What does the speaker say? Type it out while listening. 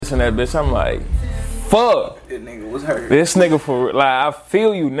watching that bitch. I'm like, fuck. That nigga was hurt. This nigga for like, I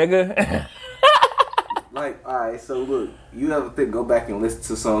feel you, nigga. Like, alright, so look, you ever go back and listen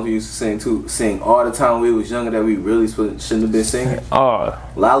to songs we used to sing all the time when we was younger that we really shouldn't have been singing?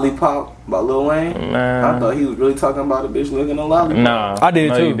 Lollipop by Lil Wayne. Nah. I thought he was really talking about a bitch licking a lollipop. Nah, I did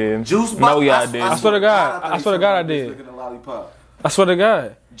no, too. You didn't. Juice box. No, yeah, I did. I swear to God. I swear to God I did. Licking a lollipop. I swear to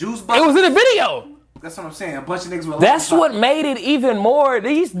God. Juice box. It was in the video. That's what I'm saying. A bunch of niggas with That's lollipop. what made it even more.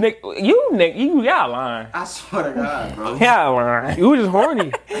 These y'all lying. I swear to God, bro. Y'all lying. You were just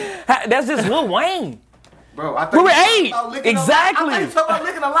horny. That's just Lil Wayne. Bro, I thought We were you was 8. about licking Exactly. I thought you was talking about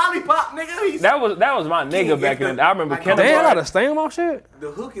licking a lollipop, nigga. That was my nigga back in the day. I remember Like, Kendall. Damn, I gotta stay on my shit.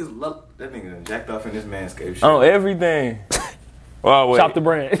 The hook is that nigga done jacked off in this manscaped shit. On everything. Well, wait. Shop the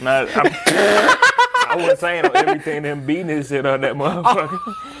brand. Nah, I wasn't saying on everything. Them beating his shit on that motherfucker.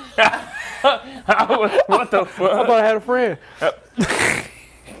 What the fuck? I thought I had a friend.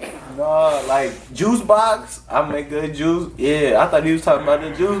 No, like juice box. I make good juice. Yeah, I thought he was talking about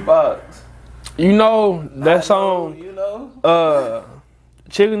the juice box. You know that song, You know.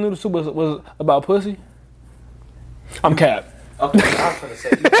 Chicken Noodle Soup was about pussy? I'm cap. Okay, I was gonna say.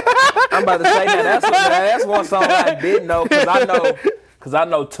 I'm about to say that. That's one song I didn't know because I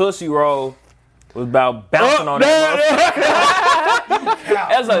know Tootsie Roll was about bouncing on that motherfucker.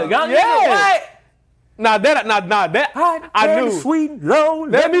 As a young nigga, what? Nah, that I knew. Sweet low.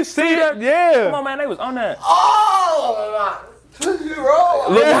 Let me see that. Yeah. Come on, man. They was on that. Oh, Tootsie Roll.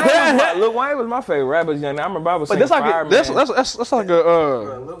 Lil Wayne was my favorite rapper young. I remember I was But singing that's like Fireman. that's like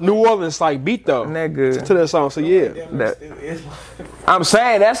a New Orleans like beat though Nigga. to that song. So yeah. I'm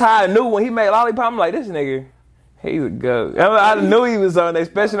saying that's how I knew when he made Lollipop. I'm like, this nigga, he's a goat. I knew he was on there,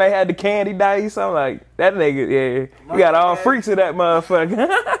 especially when they had the Candy Dice. I'm like, that nigga, yeah. You got all freaks of that motherfucker.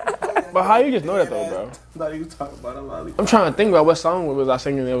 But how you just know that though, bro? I thought you was talking about a lollipop. I'm trying to think about what song was I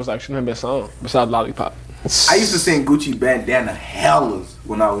singing that was like shouldn't have been song besides Lollipop. I used to sing Gucci Bandana hellas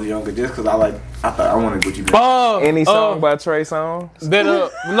when I was younger, just because I thought I wanted Gucci Bandana. Any song by Trey Songz? That no,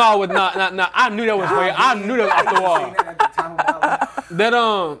 it's not. I knew that was way. I knew that was off the wall.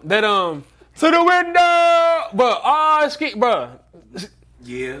 That to the window, bro. Ski, bro.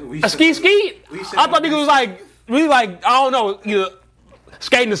 Yeah, we Ski. I thought nigga was like really like I don't know either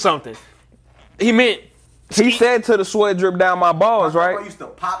skating or something. He meant. He said to the sweat drip down my balls, I right? used to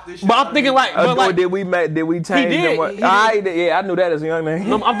pop this shit. But I'm thinking like, Did we change did, them? he did. Yeah, I knew that as a young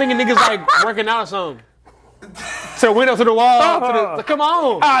man. I'm thinking niggas like working out or something. To the window, to the wall, come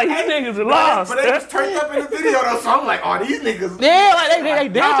on. These niggas are lost. But they was turned up in the video though, so I'm like, oh, these niggas. Yeah, like they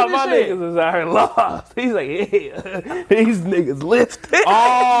dancing my and shit. niggas is out here lost. He's like, yeah, these niggas lifted.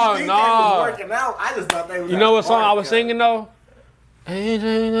 Oh These niggas was no. working out. I just thought they was. You know what song I was singing though?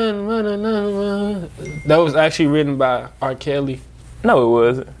 That was actually written by R. Kelly. No, it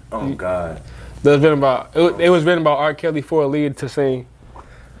wasn't. Oh God. That was written about. It was written by R. Kelly for a lead to sing.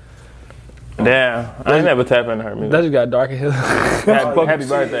 Damn, I ain't never tap into her music. That just got dark as hell. Happy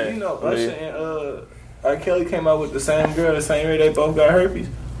birthday. You know, Usher and R. Kelly came out with the same girl the same year they both got herpes.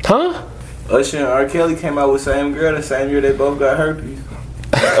 Huh? Usher and R. Kelly came out with the same girl the same year they both got herpes.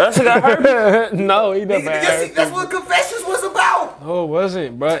 Usher got herpes? No, he never had herpes. That's what Confessions was about. No, it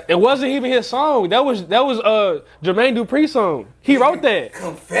wasn't, bro. It wasn't even his song. That was Jermaine Dupri's song. He wrote that.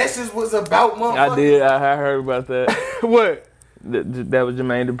 Confessions was about motherfucker. I did. I heard about that. What? That was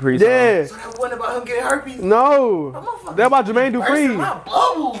Jermaine Dupri song. Yeah. So that wasn't about him getting herpes. No. That about Jermaine Dupri. My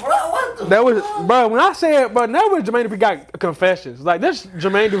bubble, bro. What the That was, fuck? bro. When I said, bro, that was Jermaine Dupri got Confessions. Like that's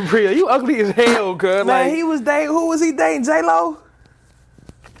Jermaine Dupri. You ugly as hell, cuz. Man, Like he was dating. Who was he dating? J-Lo?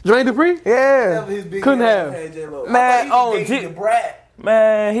 Jermaine Dupri. Yeah. His big Couldn't ass have. had J-Lo. Man, oh, oh, the brat.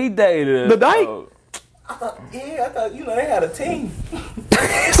 Man, he dated The Dyke? I thought they had a team.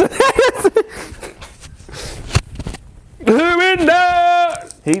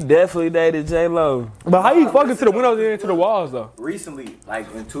 He definitely dated J-Lo. But how you fucking to the windows and into the walls though? Recently,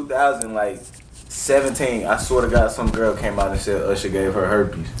 like in 2017, I swear to God, some girl came out and said Usher gave her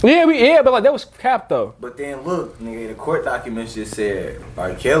herpes. Yeah, but like that was cap though. But then look, nigga, the court documents just said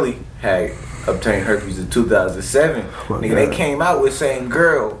R. Kelly had obtained herpes in 2007. Nigga, they came out with saying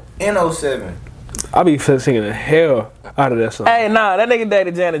girl in 07. I be singing the hell out of that song. Hey, nah, that nigga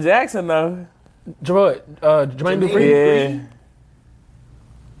dated Janet Jackson though. Jermaine Dupri. Yeah.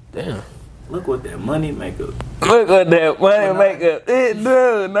 Damn. Look what that money make up. Look at that money makeup. It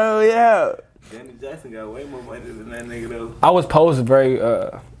do, no, yeah. Janet Jackson got way more money than that nigga though. I was posed a very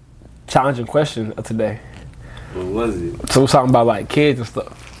challenging question today. What was it? So we're talking about like kids and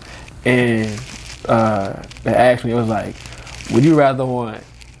stuff. And they asked me, it was like, would you rather want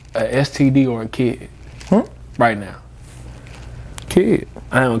a STD or a kid right now? Kid.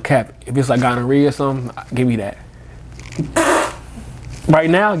 I don't cap. If it's like gonorrhea or something, give me that. Right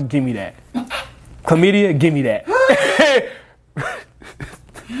now, give me that. Chlamydia, give me that.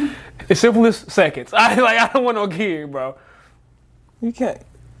 It's simple as seconds. I don't want no kid, bro. You can't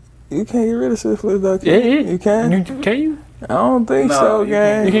get rid of syphilis, though. Yeah. You can. Can you? I don't think so,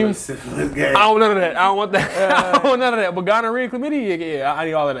 gang. You can. Syphilis, gang. I don't want none of that. I don't want that. I don't want none of that. But gonorrhea, chlamydia, yeah, I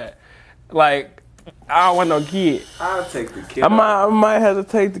need all of that. Like, I don't want no kid. I'll take the kid. I might have to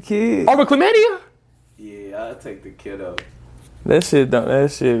take the kid. Over chlamydia? Yeah, I'll take the kid up. That shit.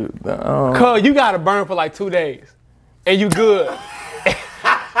 Cause you gotta burn for like 2 days, and you good.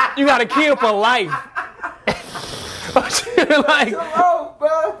 You gotta kill for life. Like,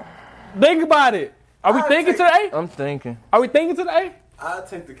 bro. Think about it. Are we thinking today? I'm thinking. Are we thinking today? I'll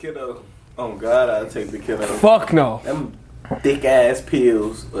take the kiddo. Oh God, I'll take the kiddo. Fuck no. Them thick ass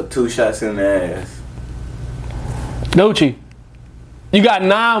pills or 2 shots in the ass. Gucci. You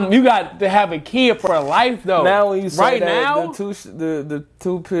got to have a kid for life though. Now when you say right that, now, the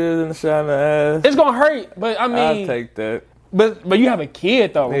 2 pills and the shot in the ass, it's gonna hurt. But I mean, I'll take that. But you have a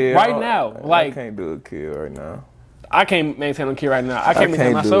kid though, Yeah, right now. Like, I can't do a kid right now. I can't maintain a kid right now. I can't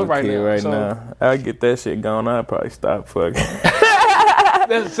maintain myself right now. I get that shit going. I'll probably stop fucking.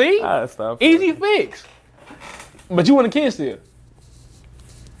 See, I'll stop. Easy fix. But you want a kid still?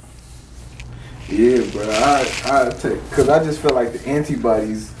 Yeah, bro. I take, cause I just feel like the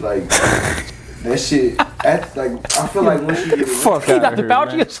antibodies, like that shit. I feel like once you get it, fuck he out got of the here,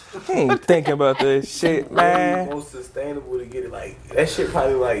 pouch. man. He ain't thinking about that shit, man. Most sustainable to get it. Like that shit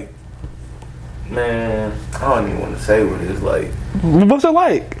probably like, man. I don't even want to say what it's like. What's it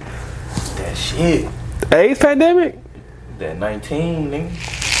like? That shit. AIDS pandemic? That 19, nigga.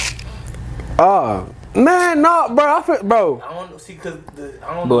 Man, no, bro. Bro. I don't see, cause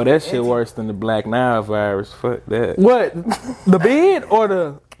I don't. Boy, that shit worse than the Black Nile virus. Fuck that. What? The bid or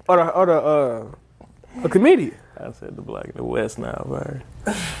the chlamydia? I said the West Nile virus.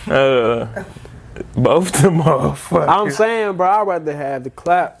 Both them motherfuckers. I'm saying, bro, I'd rather have the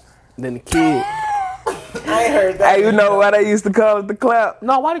clap than the kid. I ain't heard that. Hey, you know why they used to call it the clap?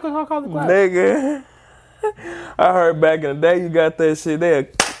 No, why they call it the clap? Nigga. I heard back in the day you got that shit there.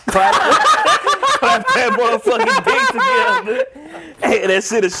 Clap that motherfucking dick together. Hey, that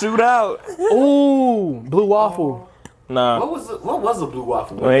shit'll shoot out. Ooh, blue waffle. Nah. What was a blue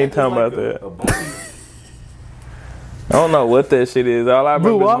waffle? We ain't talking about that. I don't know what that shit is. All I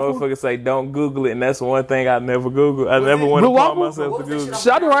remember is motherfuckers say don't Google it, and that's one thing I never Google. I never want to call myself to Google.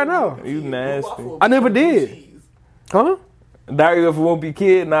 Shut it right now. You nasty. I never did. Huh? Dairy if it won't be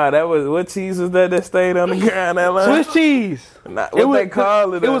kid. Nah, that was what cheese was that stayed on the ground? That line? Swiss cheese. Nah, what they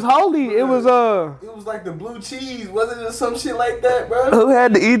call it? It was holy. It was It was like the blue cheese, wasn't it? Some shit like that, bro. Who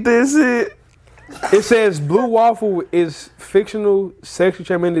had to eat this shit? It says blue waffle is fictional sexually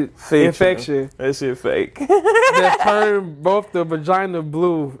transmitted infection. That shit fake. That turned both the vagina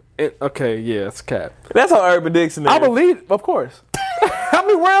blue. Okay, yeah, it's cap. That's on Urban Dictionary. I believe, of course. How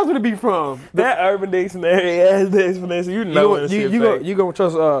many where else would it be from? That Urban Dictionary has the explanation. You know that shit fake. You gonna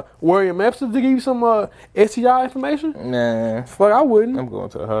trust William Epstein to give you some STI information? Nah. Fuck, I wouldn't. I'm going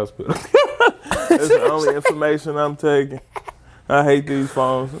to the hospital. That's the only information I'm taking. I hate these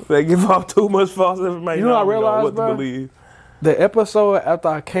phones. They give out too much false information. You know what I realized, realized, what bro? to believe. The episode after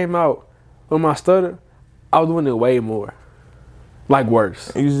I came out with my stutter, I was doing it way more. Like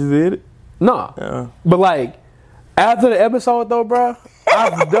worse. You just did it? Nah. But like, after the episode though, bro,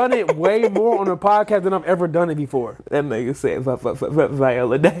 I've done it way more on the podcast than I've ever done it before. That nigga said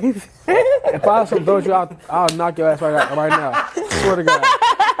Viola Davis. If I some throw you out, I'll knock your ass right now. Swear to God.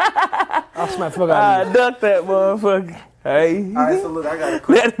 I'll smack the fuck out of you. I ducked that motherfucker. Hey. Alright, so look, I got a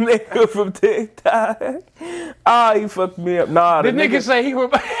question. That nigga from TikTok. Oh, he fucked me up. Nah, the nigga say he was.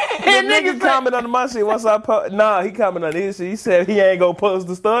 The nigga comment on my shit once I post. Nah, he commented on his shit. He said he ain't gonna post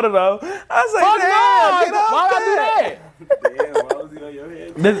the stutter though. I said, why I do that? Damn, why was he on your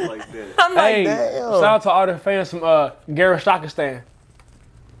head like that? I'm like, Hey, damn. shout out to all the fans from Gareth Shakistan.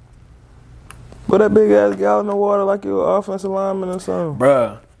 Put that big ass gallon of water like you were offensive lineman or something.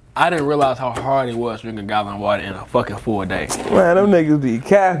 Bruh, I didn't realize how hard it was drinking a gallon of water in a fucking full day. Man, them niggas be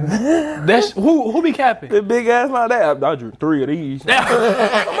capping. That's who be capping? The big ass like that. I drink 3 of these.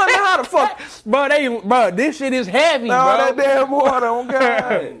 I'm like, how the fuck? Bro, this shit is heavy, No, bro. that damn water on God.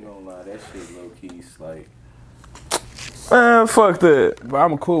 I ain't gonna lie, that shit low key like. Man, fuck that. Bro,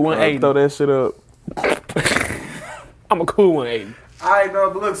 I'm a cool 180. Throw that shit up. I'm a cool 180. Alright,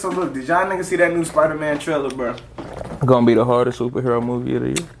 bro, but look, did y'all niggas see that new Spider-Man trailer, bro? Gonna be the hardest superhero movie of the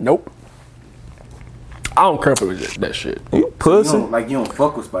year. Nope. I don't care if it was that shit. You pussy. You don't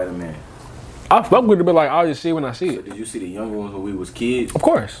fuck with Spider-Man. I fuck with it, but like I'll just see it when I see So it. did you see the younger ones when we was kids? Of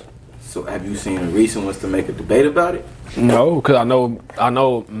course. So have you seen the recent ones to make a debate about it? No, because I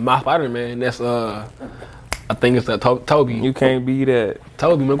know my Spider-Man. That's I think it's that Toby. You can't be that.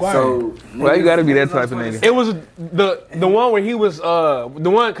 Toby Maguire. So Well, you gotta be that type of nigga. It was the one where he was the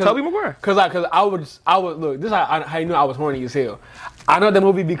one Tobey Maguire. Cause I was look, this is how you knew I was horny as hell. I know that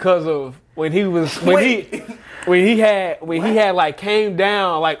movie because of when he had like came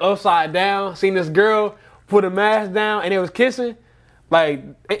down like upside down, seen this girl put a mask down and they was kissing like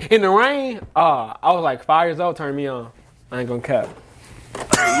in the rain. I was like 5 years old, turned me on. I ain't gonna cap.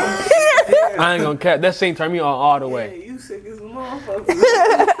 I ain't gonna cap. That scene turned me on all the way. Yeah, you sick as a motherfucker.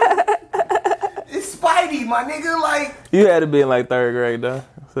 It's Spidey, my nigga. Like, You had to be in like 3rd grade though.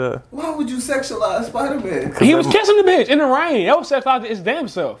 So why would you sexualize Spider-Man? He was kissing the bitch in the rain. That was sex out his damn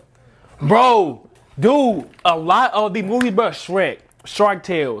self. Bro, dude, a lot of the movies, bro, Shrek, Shark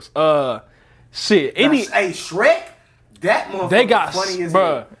Tales, shit. Hey, Shrek? That motherfucker They got, funny as bro,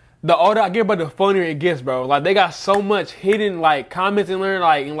 hell. the older I get, but the funnier it gets, bro. Like, they got so much hidden, like, comments in there,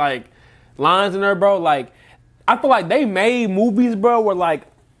 like, and, like, lines in there, bro. Like, I feel like they made movies, bro, where, like,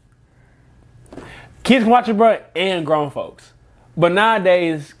 kids can watch it, bro, and grown folks. But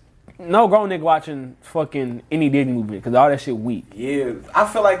nowadays, no grown nigga watching fucking any Disney movie because all that shit weak. Yeah, I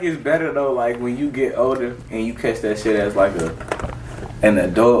feel like it's better though. Like when you get older and you catch that shit as like an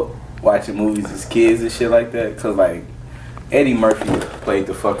adult watching movies as kids and shit like that. Cause like Eddie Murphy played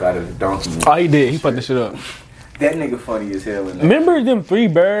the fuck out of the donkey movie. Oh, he did. He put the shit up. That nigga funny as hell. In that. Remember them 3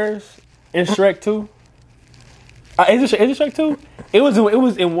 bears in Shrek 2? Is it Shrek 2? It was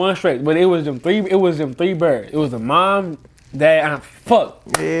in one Shrek, but it was them 3 bears. It was the mom, dad, and fuck.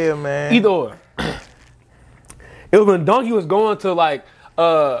 yeah, man. Either or. It was when Donkey was going to like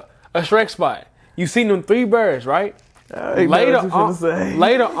a Shrek spot. You seen them 3 bears, right? Later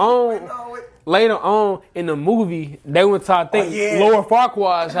on in the movie, they went to I think Laura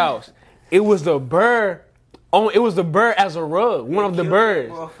Farquaad's house. It was the bird. It was the bird as a rug. One of the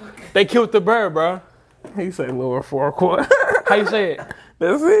birds. They killed the bird, bro. He say Laura Farquaad. How you say it?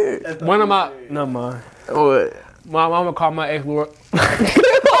 That's it. One of my no man. What? My mama called my ex Laura.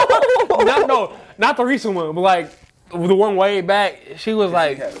 Not the recent one, but like the one way back. She was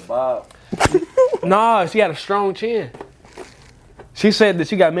like, She had a bob. nah, she had a strong chin. She said that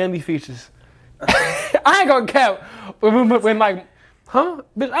she got manly features. I ain't gonna cap. When like, huh?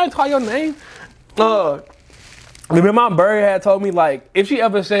 Bitch, I ain't call your name. Remember my bird had told me like, if she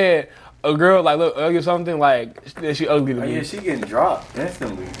ever said a girl like look ugly or something, like she ugly to me. Yeah, she getting dropped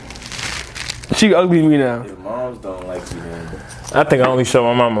instantly. She ugly to me now. Your moms don't like you, man. I think I only showed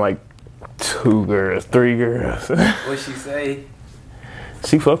my mama like 2 girls, 3 girls. What she say?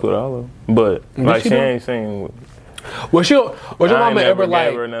 She fuck with all of them, but like she she do? ain't seen. Was your mama ever gave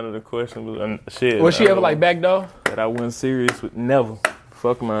like? her none of the questions, but shit. Was she ever like back though? That I wasn't serious with. Never.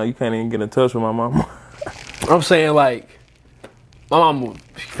 Fuck man, you can't even get in touch with my mama. I'm saying like, my mama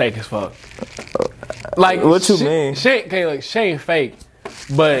fake as fuck. Like What you mean? She ain't fake,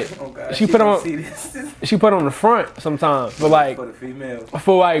 but Oh, God, she put on see this. she put on the front sometimes. But like For the females.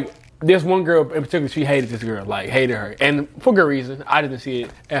 for like this one girl in particular, she hated this girl, like hated her, and for good reason. I didn't see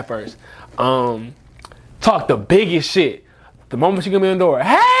it at first. Talked the biggest shit. The moment she came in the door,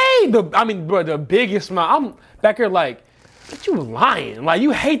 hey, the biggest smile. I'm back here like, but you lying? Like you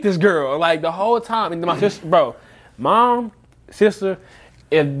hate this girl like the whole time. And my sister, bro, mom, sister,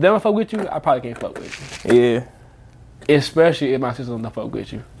 if they don't fuck with you, I probably can't fuck with you. Yeah. Especially if my sister don't fuck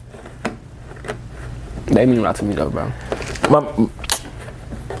with you. They mean a lot to me though, bro.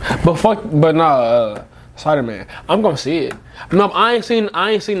 But nah, Spider-Man. I'm gonna see it. No, I ain't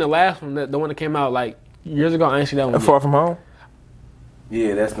seen the last one, the one that came out like years ago. I ain't seen that one. Far From Home.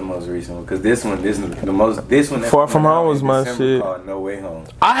 Yeah, that's the most recent one. Cause this one that's Far From coming out Home was in my December shit. Called No Way Home.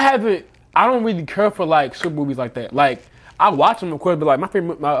 I don't really care for like super movies like that. Like I watch them of course, but like my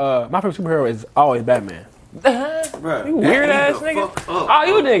favorite superhero is always Batman. Bruh, You weird ass the nigga. fuck up, Oh,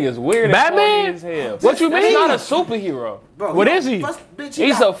 you niggas weird Batman? as hell. What you mean? He's not a superhero. Bro, What is he? Bitch,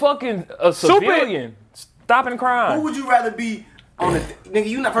 He's a fucking civilian. Stopping Who crime. would you rather be on the nigga?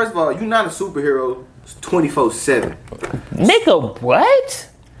 You not first of all, you not a superhero 24/7. Nigga, what?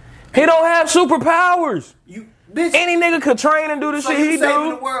 He don't have superpowers. You bitch. Any nigga could train and do the So shit you he saving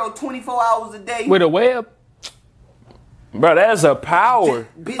the do. world 24 hours a day. With a web? Bro, that's a power.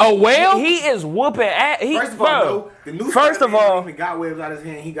 Bitch, A whale? He is whooping at. First of all, no, the new First of Spider-Man all, even got webs out of his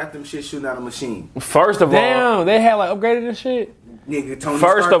hand. He got them shit shooting out of a machine. first of all, Damn, they had like upgraded and shit. Nigga, Tony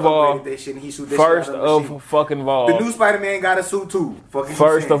First Stark of all, upgraded that shit and he shoot that first shit out of a machine. of fucking all, The new Spider-Man got a suit too. Fucking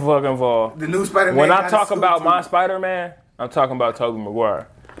first saying. of fucking all. The new Spider-Man When got I a talk suit about too. my Spider-Man, I'm talking about Tobey Maguire.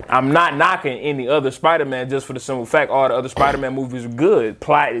 I'm not knocking any other Spider-Man just for the simple fact all the other Spider-Man movies are good.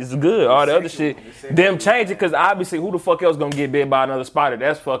 Plot is good. All the other shit, them change it because obviously who the fuck else gonna get bit by another spider?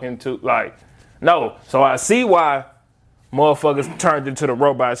 That's fucking too like no. So I see why motherfuckers turned into the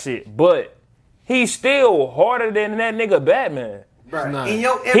robot shit, but he's still harder than that nigga Batman.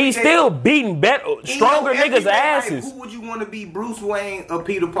 Bruh, He's still beating stronger niggas' asses. Who would you want to be, Bruce Wayne or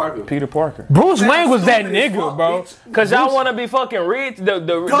Peter Parker? Peter Parker. Bruce Wayne was that stupid as nigga, fuck, bro. bitch. Cause y'all want to be fucking rich. No,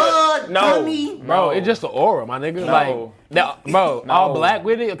 Bro, it's just the aura, my nigga. No. Bro, all black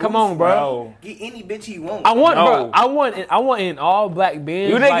with it. Come on, bro. No. Get any bitch he want. I want, No. bro. I want an all black Benz.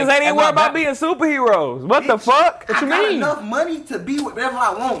 You niggas like, ain't even at my worried about back- being superheroes. What the fuck? What you I got mean? enough money to be whatever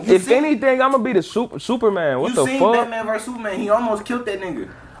I want. If anything, I'm gonna be the Superman. What you the seen fuck? Batman vs Superman? He almost killed that nigga.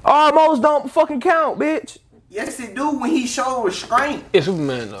 Almost don't fucking count, bitch. Yes, it do when he showed restraint. It's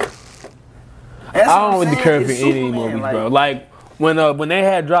Superman though. That's I what don't I'm really saying. care for It's any Superman, movies, like, bro. Like when they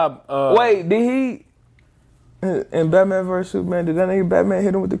had dropped. Wait, did he in Batman vs Superman? Did that nigga Batman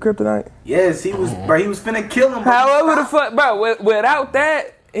hit him with the kryptonite? Yes, he was. Bro, he was finna kill him. but he However the stopped. fuck, bro. Without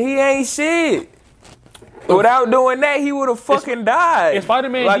that, he ain't shit. Without doing that, he would have fucking died. is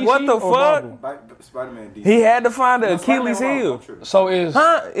Spider-Man like DC what the or fuck? Marvel? Spider-Man. DC. He had to find the No, Achilles Spider-Man heel. Marvel, I'm tripping. So is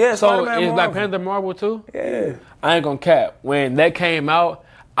Huh? Yeah, so Spider-Man is Black Marvel. Panther Marvel too? Yeah. I ain't gonna cap. When that came out,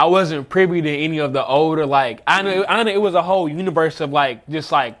 I wasn't privy to any of the older like. I know it was a whole universe of like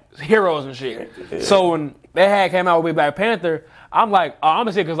just like heroes and shit. So when that had came out with Black Panther, I'm like, oh, I'm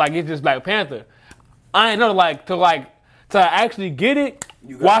gonna say because like it's just Black Panther. I ain't know to actually get it.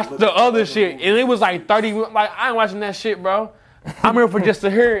 You gotta Watch look the at other other shit, movies. and it was like 30. Like I ain't watching that shit, bro. I'm here for just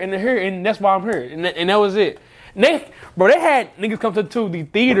to hear and that's why I'm here, and that was it. And they had niggas come to the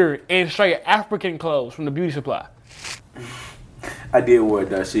theater in straight African clothes from the beauty supply. I did wear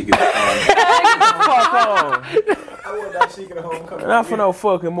Dashika. Fuck on. I wore Dashika to Homecoming. Not for no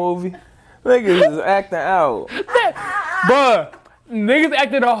fucking movie. Niggas is acting out. Bruh, niggas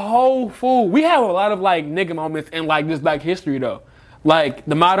acted a whole fool. We have a lot of like nigga moments in like this Black history though. Like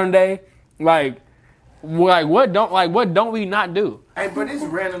the modern day, like what don't we not do? Hey, but it's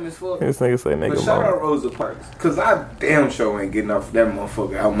random as fuck. This nigga say But nigga shout mom. out Rosa Parks, cause I damn sure ain't getting off that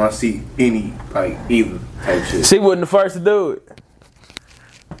motherfucker out my seat any like either type shit. She wasn't the first to do it.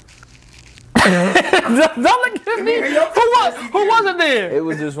 Don't look at me. Who was it then? It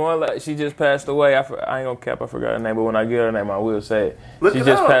was just one. Like, she just passed away. I ain't gonna cap. I forgot her name, but when I get her name, I will say it. Look She it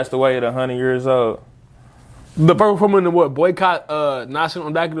just up. passed away at 100 years old. The first woman to what boycott not sitting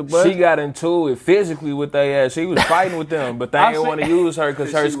on the back of the bus. She got into it physically with they ass. She was fighting with them, but they I didn't see- want to use her because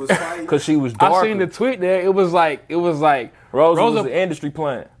She was fighting. she was I darker. seen the tweet there. It was like Rosa was the industry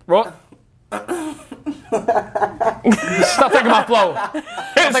plant. Stop taking my flow.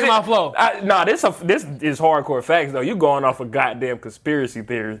 Stop taking my flow. This is hardcore facts though. You going off a goddamn conspiracy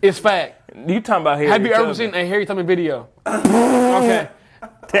theory. It's fact. You talking about Harry? Have you ever seen a Harry Tubman video? Okay.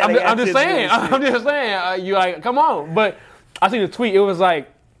 I'm just saying. You like, come on. But I seen the tweet. It was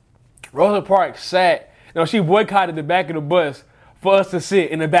like Rosa Parks sat. She boycotted the back of the bus for us to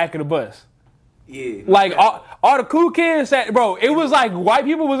sit in the back of the bus. Yeah. Like all the cool kids sat, bro. It was like white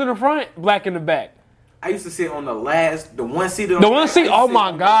people was in the front, black in the back. I used to sit on the one seat. The one seat, oh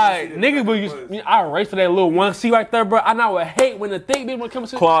my god, nigga, I raced for that little one seat right there, bro. I know I would hate when the thick bitch would come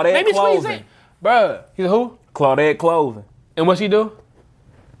to Claudette maybe squeeze Clothing. it, bro. He's who? Claudette Clothing. And what she do?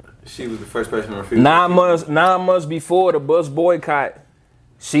 She was the first person to refuse. 9 months before the bus boycott,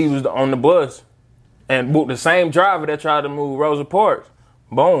 she was on the bus, and the same driver that tried to move Rosa Parks.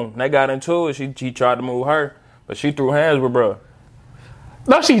 Boom, they got into it. She tried to move her, but she threw hands with bro.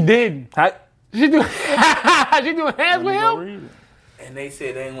 No, she didn't. How, She do hands with him. And they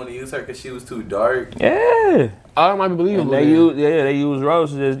said they didn't want to use her because she was too dark. yeah. Oh, it might be believable. And they used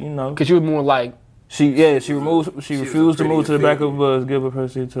Rosa just, Cause she was more like She refused to move to the back of the bus, give up her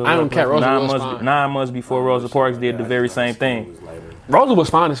seat to I don't care, Rosa was fine. 9 months before Rosa Parks did the very same thing. Rosa was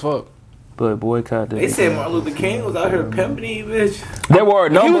fine as fuck. But boycott They said Martin Luther King was out here pimping these bitch. there were a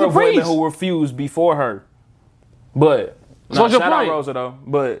number was a of women priest. who refused before her. But So what's your shout out point? Rosa though.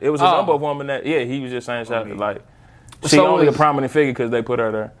 But it was a Oh. number of women that he was just saying shout like she So only a is- prominent figure because they put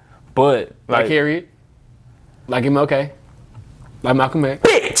her there. But Like Harriet, like MLK, like Malcolm X.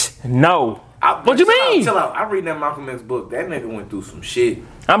 bitch, no. What you mean? Chill out. I read that Malcolm X book. That nigga went through some shit.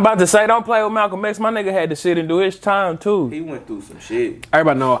 I'm about to say don't play with Malcolm X. My nigga had to sit and do his time too. He went through some shit.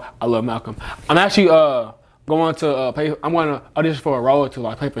 Everybody know I love Malcolm. I'm actually going to pay. I'm going to audition for a role to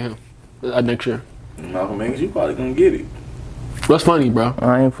like play for him next year. Malcolm X, you probably gonna get it. What's funny, bro?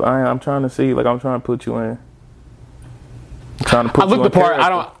 I'm trying to see, like I'm trying to put you in. Trying to put I looked you the in part.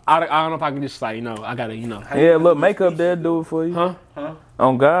 character. I don't know if I can just like I gotta Yeah, a little makeup there do it for you. Huh?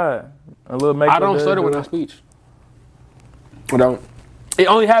 On God, a little makeup. I don't there stutter do with it. my speech. I don't. It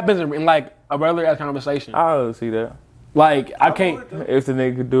only happens in like a regular ass conversation. I'll see that. Like I can't. If the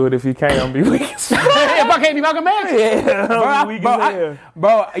nigga could do it, if he can't, I'm be weak. If I can't be Malcolm X, Yeah, I'm be weak as hell.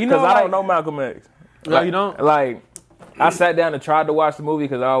 bro, you know, Because I like, don't know Malcolm X. No, you don't? Like, I sat down and tried to watch the movie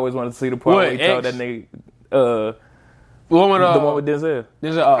because I always wanted to see the part What, where he told X? that nigga, the one with the one with Denzel.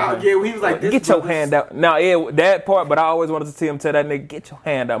 Yeah, he was like, this Get your brother's- hand out. Now, yeah, that part, but I always wanted to see him tell that nigga, get your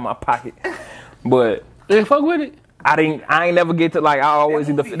hand out my pocket. But They fuck with it. I ain't never get to, like, I always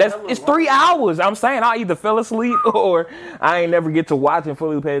That either, movie that's, hella it's long. 3 hours. I'm saying I either fell asleep or I ain't never get to watch and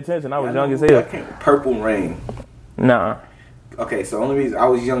fully pay attention. I was young as hell. Purple Rain. Nah, Okay, so the only reason I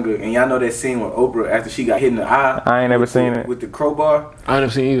was younger, and y'all know that scene with Oprah after she got hit in the eye. I ain't never with seen the- it. With the crowbar. I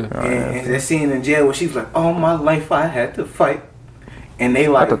never seen either. And that scene in jail where she was like, all my life I had to fight. And they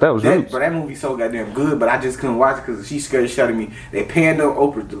like, thought that was Roots. but that movie so goddamn good, but I just couldn't watch it because she scared the shit out of me. They panned up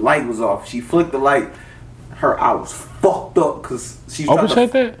Oprah, the light was off. She flicked the light. Her eye was fucked up because she was Oprah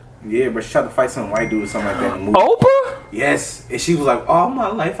said that. Yeah, but she tried to fight some white dude or something like that in the movie. Oprah? Yes, and she was like, all my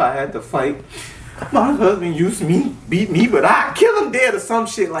life I had to fight. My husband used me, beat me, but I kill him dead or some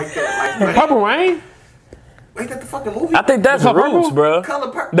shit like that. Like, Purple Rain. ain't that the fucking movie? I think that's Color Roots, Purple? bro.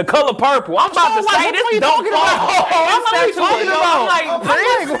 Color Purple. The Color Purple. I'm about to say this don't talking about? I'm What are you talking about? I'm like,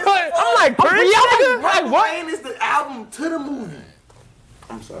 Prince. I'm like, Prince. nigga? Purple Rain is the album to the movie.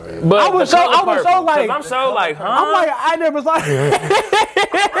 I'm sorry. But I was the so- Color I was so Purple, 'cause like- I'm so like, huh? I'm like, I never saw.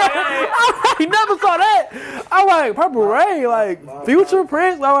 I never saw that. I'm like Purple Rain, like Future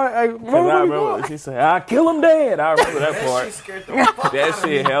Prince. I'm like, I remember she said, "I kill him dead." I remember that That shit part. scared the fuck out That of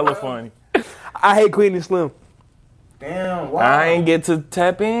shit me, hella bro. funny. I hate Queen and Slim. Damn, wow. I ain't get to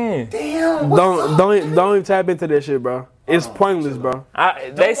tap in. Damn, what's up? Don't even tap into that shit, bro. It's pointless, bro.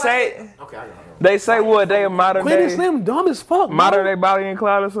 They say Okay, I got it. they say what they a modern Queen and day Slim dumb as fuck. bro. modern day Bonnie and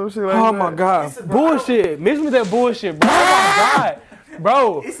Clyde or some shit like Oh that. my god, Listen, bro, bullshit. Miss me that bullshit, bro. Oh my god,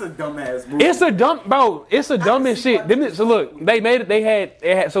 bro. It's a dumbass movie. It's a dumb, bro. It's a dumbest shit. So look, they made it. They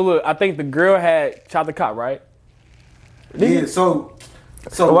had. So look, I think the girl had shot the cop, right? yeah, so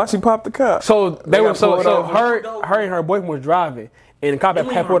Why she pop the cup? So they were got so pulled over. her and her boyfriend was driving, and the cop had That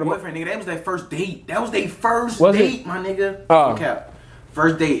wasn't pulled her him. boyfriend, nigga. That was their first date. That was their first Was it? date, my nigga. Oh. Okay.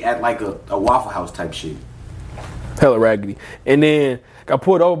 First date at like a Waffle House type shit. Hella raggedy, and then got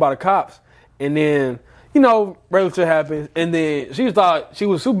pulled over by the cops, and then regular shit happens, and then she thought she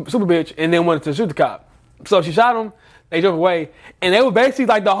was super bitch, and then wanted to shoot the cop. So she shot him. They drove away, and they were basically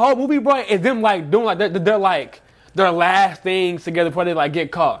like the whole movie, bro, is them like doing like they're like their last things together before they like get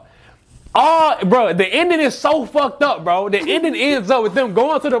caught. Oh, bro, the ending is so fucked up, bro. The ending ends up with them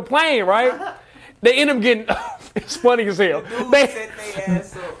going to the plane, right? They end up getting. It's funny as hell.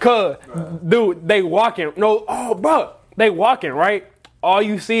 Cause, dude, they walking. No, oh, bro, they walking, right? All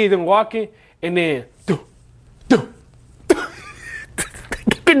you see is them walking, and then,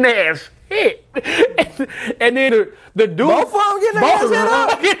 getting their ass hit. And then the dude. Both of them getting their ass hit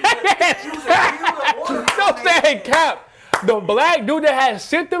up? Getting their ass. No saying cap. The black dude that had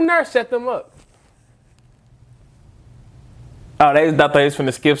sent them there set them up. Oh, they thought they was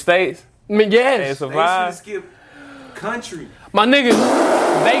finna skip states. I mean, They yes. They should survived. skip country. My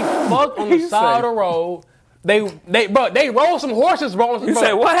niggas, they fucked on the You side say- of the road. They rode some horses, bro. You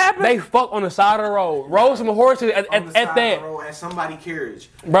say what happened? They fucked on the side of the road. Rode some horses at On the side that. of the road at somebody carriage.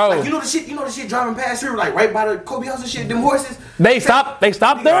 Bro. Like, you know the shit driving past here, like right by the Kobe house and shit, them horses. They stopped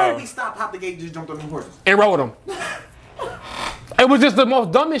there We stopped, hopped the gate, just jumped on them horses. and rode them. It was just the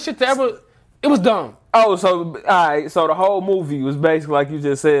most dumbest shit to ever. It was dumb. Oh, so all right. So the whole movie was basically like you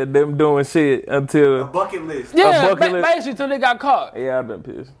just said, them doing shit until Bucket list. Yeah, bucket list. basically until they got caught. yeah, I've been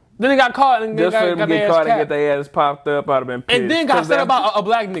pissed. Then they got caught and Just for them got to their get ass caught and capped. get their ass popped up, I'd have been pissed. And then got 'Cause said that- about a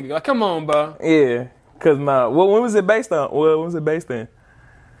black nigga. Like, come on, bro. Yeah, cause when was it based on? Well, when was it based in?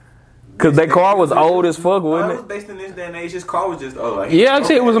 Cause that car was old as fuck, It was wasn't it? based in this day and age. His car was just like Yeah,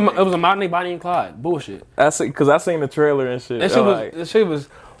 actually, it was a modern day Bonnie and Clyde bullshit. I see, cause I seen the trailer and shit. That shit was.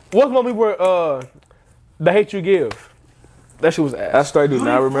 What's one we were? The Hate You Give. That shit was ass. I straight do You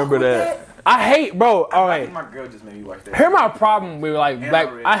not didn't remember fuck with that. I hate, bro. All I right. think my girl just made me watch that. Here's my problem with like black.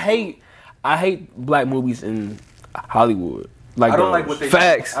 I I hate black movies in Hollywood. Like I don't those. like what they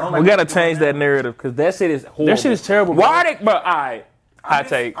Facts. I don't like We gotta what they change do that now. narrative, cause that shit is horrible. That shit is terrible. Why bro. are they? But alright, I hot miss-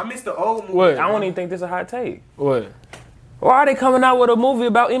 take. I missed the old movie. What? I don't even think this is a hot take. What? Why are they coming out with a movie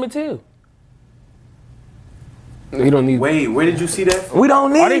about Emmett Till? You don't need. Wait, where did you see that? We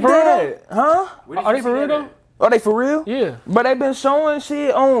don't need Are they for real that, huh? Where did Are you they for see real that though? at? Are they for real? Yeah. But they been showing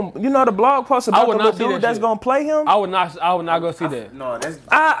shit on, the blog post about the little dude that's gonna play him. I would not go see that. No, that's.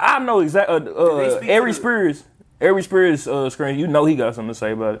 I know exactly. they speak Ari to Spears. Ari Spears screen. You know he got something to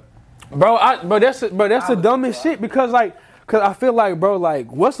say about it. Bro, that's the dumbest shit because I feel like, bro,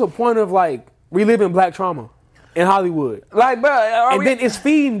 like, what's the point of like reliving black trauma in Hollywood? Like, bro, And then it's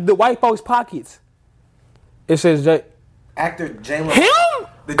feeding the white folks' pockets. It says Actor Jalen. him.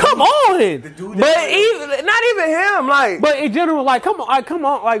 Come on, The dude but that not even him. Like, but in general, like, come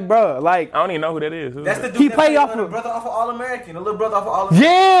on, like, bro, like, I don't even know who that is. Who's that's the that? dude He that played played off the of- brother off of All American, the little brother off of All American.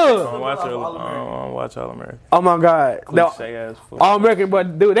 yeah. I don't watch All American. Oh my God, no, Cliche ass fool. All American,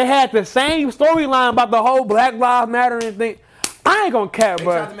 but dude, they had the same storyline about the whole Black Lives Matter and thing. I ain't gonna cap, They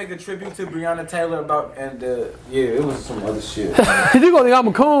bro. tried to make a tribute to Breonna Taylor about, and yeah, it was some other shit. You gonna think I'm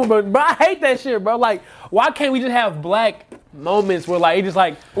a coon, but I hate that shit, bro. Like, why can't we just have black moments where like it just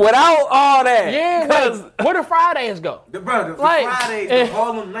like Without all that, yeah, because like, where do Fridays go? The Like, Friday, the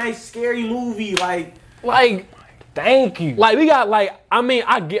Harlem Nice scary movie, like. thank you. Like we got like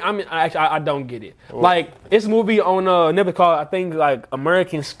I don't get it. Like it's a movie on never called I think like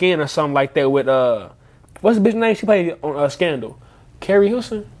American Skin or something like that with what's the bitch name she played on Scandal? Carrie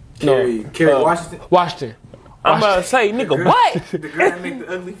Hilson? Kerry Washington. Washington. I'm about to say, nigga, what? The girl that make the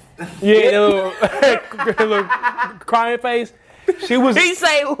ugly. Yeah, the little crying face. She was He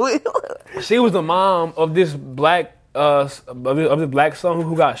say, she was the mom of this black of this black son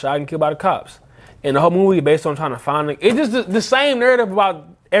who got shot and killed by the cops. And the whole movie is based on trying to find it. It's just the same narrative about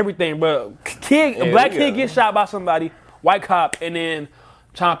everything, but a black kid gets shot by somebody, white cop, and then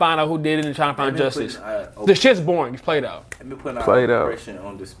trying to find out who did it and trying to find justice. The shit's boring. It's played out. Let me put our Played out. depression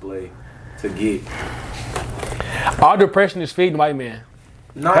on display to get. All depression is feeding white man.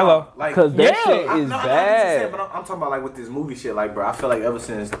 No, hello, like because that yeah, shit I- is no, I know what you're bad. saying, but I'm talking about like with this movie shit, like bro. I feel like ever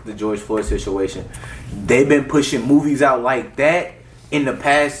since the George Floyd situation, they've been pushing movies out like that in the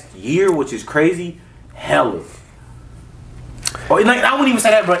past year, which is crazy. Hella. Or like I wouldn't even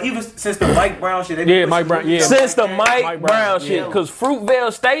say that, bro. Even since the Mike Brown shit, they been Yeah, pushing Mike Brown, movies yeah. out Since the like Mike Mike Brown Brown, shit, yeah. because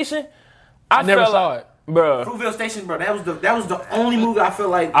Fruitvale Station, I never felt saw like, it. Bruh. Fruitvale Station, bro. That was the only movie I feel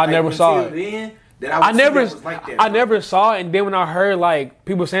like I never saw until it. Then, that I would never, see that was like that, I bro. never saw it, and then when I heard like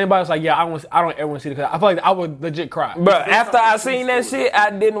people saying about it, it's like, yeah, I don't ever want to see it because I feel like I would legit cry. But after I seen that shit,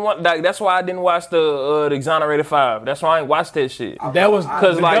 I didn't want. Like, that's why I didn't watch the Exonerated 5. That's why I ain't watched that shit. That was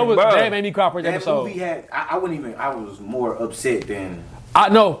Cause, like, that bruh, made me cry for the That episode. movie had. I wouldn't even. I was more upset than. I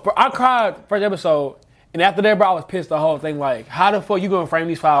know, I cried first episode, and after that, bro, I was pissed the whole thing. Like, how the fuck you gonna frame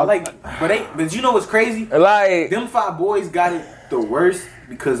these files? But you know what's crazy? Like, Them 5 boys got it the worst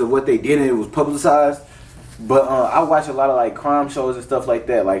because of what they did and it was publicized. But I watch a lot of like crime shows and stuff like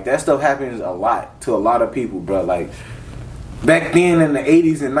that. Like that stuff happens a lot to a lot of people, bro. Like back then in the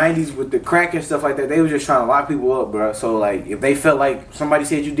 80s and 90s with the crack and stuff like that, they were just trying to lock people up, bro. So like if they felt like somebody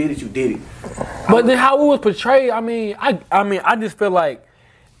said you did it, you did it. But then how it was portrayed, I just feel like,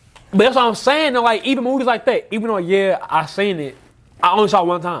 but that's what I'm saying. Though, like even movies like that, even though I seen it, I only saw it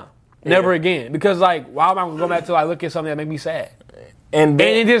one time, never again. Because like, why am I gonna go back to like look at something that make me sad? and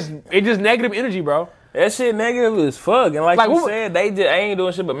And it just negative energy, bro. that shit negative as fuck. And like you what- said, they just ain't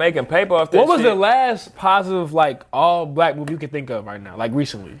doing shit but making paper off that What was shit. the last positive like all black movie you can think of right now, like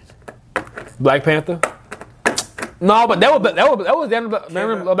recently? Black Panther. No, but that was the end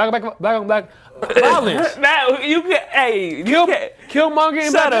of black violence. Now, you can't, hey, you can't. Killmonger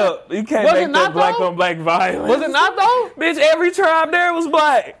and Shut Black- up. You can't Was make it that not, black though? on black violence. Was it not though? Bitch, every tribe there was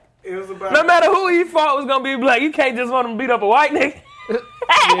black. It was about No matter who he fought was gonna be black. You can't just want him to beat up a white nigga.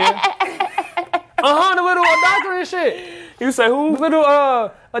 The little doctor and shit. You say who? Little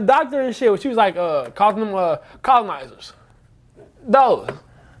a doctor and shit. She was like calling them colonizers. Those.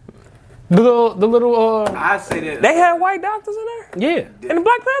 The little I say that They had white doctors in there? yeah. In the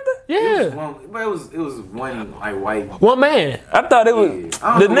Black Panther? Yeah. it was one like white. One man. I thought it was Yeah.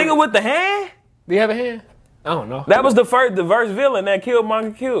 I the don't know nigga with the hand. Do you have a hand? I don't know. That was the first villain that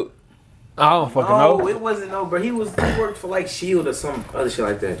Killmonger killed. I don't fucking No, know. it wasn't no, bro. He worked for like Shield or some other shit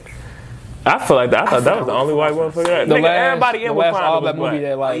like that. I feel like that. I thought that was the only white one for that. The Nigga, last, everybody in the last Wakanda all was black movie black.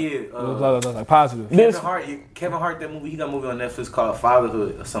 that like, Oh, yeah, was like positive. This- Kevin Hart, that movie, he got a movie on Netflix called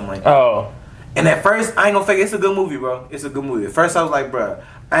Fatherhood or something like that. Oh, And at first, I ain't gonna fake it, it's a good movie, bro. It's a good movie. At first, I was like, bro,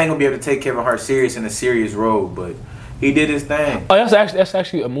 I ain't gonna be able to take Kevin Hart serious in a serious role, but he did his thing. Oh, that's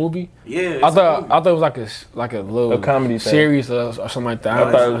actually a movie. Yeah, it's I a thought movie. it was like a little A comedy thing. series or something like that. No,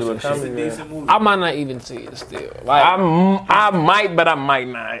 I thought it it's- was a it's a comedy, decent movie. I might not even see it still. Like I might, but I might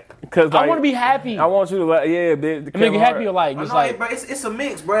not. Cause I want to be happy. I want you to like, yeah, It make you happy or like, I just know, like. bro, it's a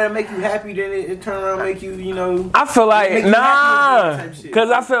mix, bro. It make you happy, then it turn around and make you, you know. I feel like Make you happy type shit. cause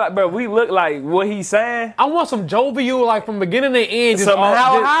I feel like, bro, we look like what he's saying. I want some jovial, like from beginning to end. Just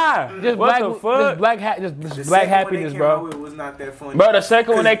Somehow all, high. Just What black, the fuck? just The black second one they happiness, came out bro. with was not that funny. Bro, the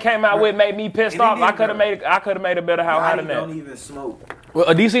second one they came out with made me pissed And it off. I didn't, could have made a better How High than don't that. even smoke. Well,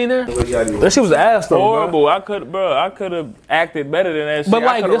 a DC in there? What y'all do? That shit was ass though, bro. Horrible. I could have acted better than that shit. But I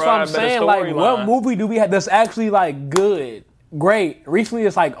like coulda that's what I'm written a better saying. Like, what storyline. movie do we have that's actually like good, great? Recently,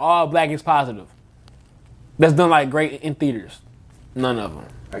 it's like all black is positive. That's done like great in theaters. None of them.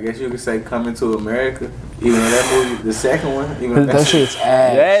 I guess you could say Coming to America. Even though that movie, the second one, even though That shit's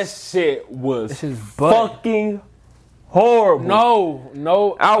ass. That shit was That shit's butt. fucking horrible.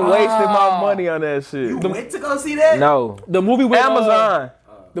 No. I wasted my money on that shit. You went to go see that? No. The movie with Amazon.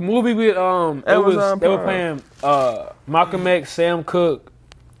 the movie with Amazon they were Prime. playing Malcolm X, Sam Cooke.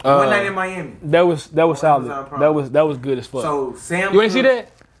 One Night in Miami. That was solid. Amazon Prime. That was good as fuck. So Sam. You ain't see that?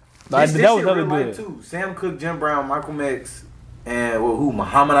 Like, This that was shit really real life, good. too. Sam Cooke, Jim Brown, Malcolm X, and who?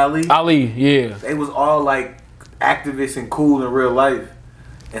 Muhammad Ali. Ali, yeah. They was all like activists and cool in real life.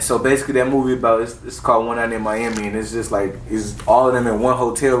 And so basically that movie about it's called One Night in Miami, and it's just like it's all of them in one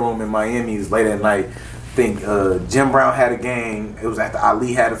hotel room in Miami. It's late at night. I think Jim Brown had a gang. It was after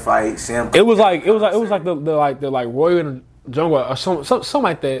Ali had a fight. Sam. It was like the Royal in the Jungle or something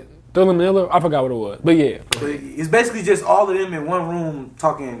like that. Thriller Miller, I forgot what it was, but yeah, But it's basically just all of them in one room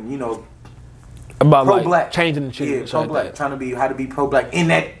talking. You know, about pro-black, like changing the shit. Yeah, and shit like pro-black, that. trying to be how to be pro-black in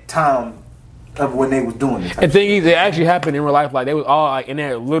that time of when they was doing it. And thing is, it actually happened in real life. Like they was all like in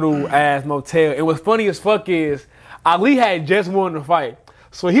that little ass motel. And what's funny as fuck is Ali had just won the fight,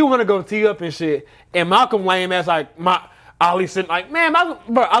 so he want to go tee up and shit. And Malcolm lame ass like Ali sitting like, man,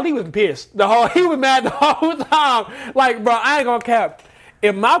 bro, Ali was pissed. He was mad the whole time. Like, bro, I ain't gonna cap.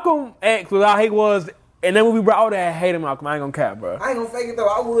 If Malcolm X was how he was, and then when we brought all that, I hated Malcolm. I ain't gonna cap, bro. I ain't gonna fake it though.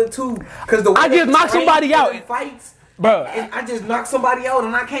 I would too. Cause the way I just they knocked train somebody for out. them fights, Bro, and I just knocked somebody out,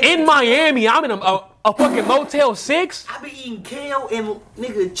 and I can't. in Miami, I'm in a fucking Motel 6. I been eating kale and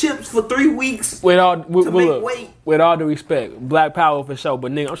nigga chips for 3 weeks. With all make weight. with all due respect, Black Power for sure.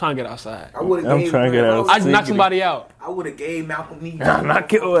 But nigga, I'm trying to get outside. I would have. I'm trying to get out. I just knocked somebody out. I would have gave Malcolm X.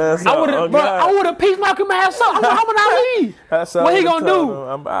 Knock your ass I out. would Oh, have, bro. God. I would have pieced Malcolm ass up. I'm Muhammad Ali. That's What all he I gonna told do? him.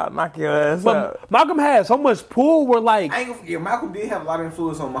 I'm about to knock your ass But out. Malcolm had so much pull where like I ain't gonna forget. Malcolm did have a lot of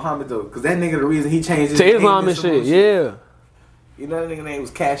influence on Muhammad though, cause that nigga the reason he changed his to name Islam and some more shit. Yeah. You know that nigga name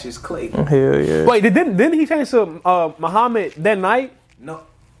was Cassius Clay. Hell yeah. Wait, didn't he change to Muhammad that night? No.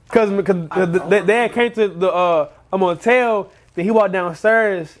 Because the dad came to the a motel. Then he walked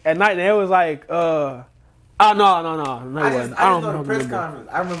downstairs at night, and it was like, oh no, it wasn't. I just know the press conference.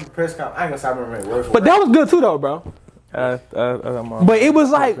 I remember the press conference. I ain't gonna say I remember word for But word. that was good too, though, bro. But it was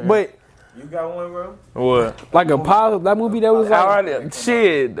like, but You got one, bro? What? like a positive that movie that was like, Alright,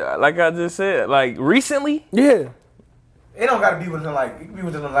 shit. Like I just said, like recently. yeah, It don't gotta be within like it can be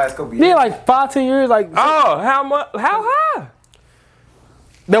within the last couple years. yeah, like 5-10 years, like Oh, how much? How high?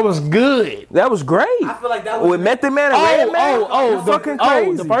 that was good. That was great. I feel like that was With Method Man and Redman. fucking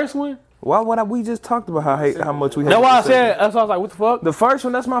crazy. the first one. Why would we just talked about how much we. That's hate why I the second. said. That's why I was like, what the fuck? The first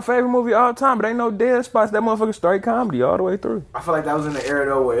one, that's my favorite movie of all time, but ain't no dead spots. That motherfucker straight comedy all the way through. I feel like that was in the era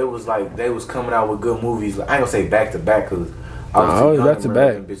though where it was like they was coming out with good movies. Like, I ain't gonna say back to back because Oh, back to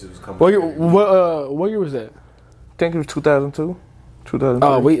back. bitches was coming. What year was that? I think it was 2002,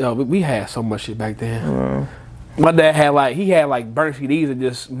 2003. Oh, we had so much shit back then. My dad had like burnt CDs of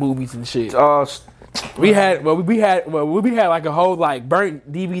just movies and shit. We had like a whole like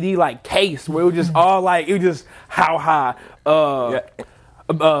burnt DVD like case where it was just all like it was just how high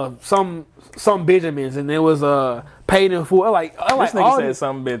some Benjamins and it was paid in full. Like This nigga all said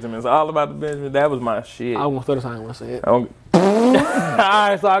something Benjamins. All about the Benjamins. That was my shit. I won't say this. I didn't want to say it. I don't-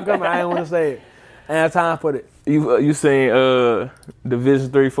 Alright, so I come. I didn't want to say it. I had time for it. You seen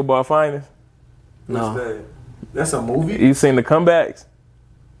Division III football finals? No. What's that? That's a movie? You seen the comebacks?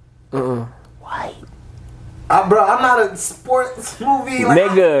 Why? Bro, I'm not a sports movie. Like,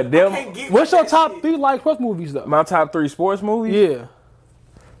 Nigga, I them. can't get What's with your that top shit. 3 like sports movies though? My top 3 sports movies? Yeah.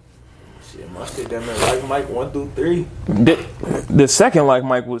 Shit, my shit that man like Mike 1 through 3. The second Like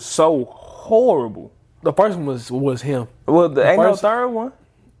Mike was so horrible. The first one was him. Well, ain't no first- third one.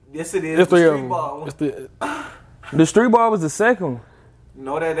 Yes, it is. There's The 3 of street them. ball one. It's the, The street ball was the second one.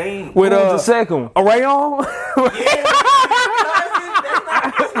 No, that ain't. with What was the second one? a rayon. That's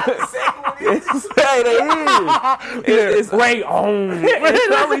not the second one. Hey, they is. It's rayon.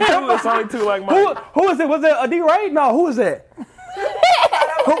 it's only two. It's only two Like Mike. Who is it? Was it a D Ray? No, who is that?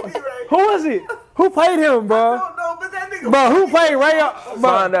 Who is it? Who played him, bro? No, but that nigga Bro, who played Ray?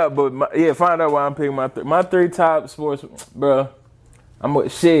 Find out, but find out why I'm picking my three top sports, bro. I'm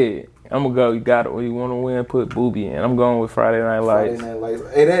gonna go. You got it. You want to win? Put Booby in. I'm going with Friday Night Lights.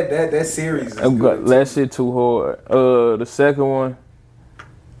 Hey, that series is good. That shit too hard. The second one,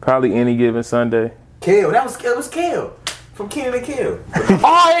 probably Any Given Sunday. Kale. That was Kale from Kenan and Kel.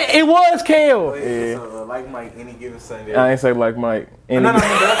 Oh, it was Kale. Yeah. Like Mike, Any Given Sunday. I ain't say like Mike. No.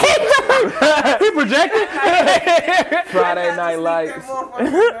 He projected. Friday Night Lights.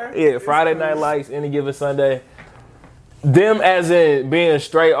 Yeah, Friday Night Lights, Any Given Sunday. Them as in being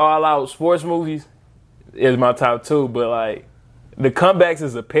straight all out sports movies is my top two, but like the Comebacks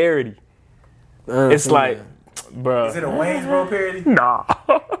is a parody. It's like, bro. Is it a Waynesboro parody? Nah.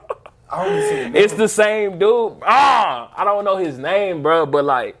 I only seen it. It's the same dude. I don't know his name, bro, but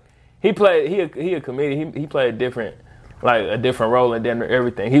like he a comedian. He played a different role in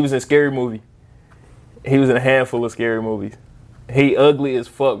everything. He was in Scary Movie. He was in a handful of Scary Movies. He ugly as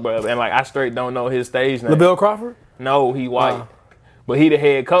fuck, bro, and like I straight don't know his stage name. LaBelle Crawford? No, he white, but he the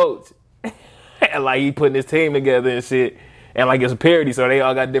head coach, and like he putting his team together and shit, and like it's a parody, so they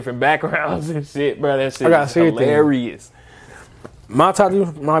all got different backgrounds and shit, bro. That shit is hilarious. My top two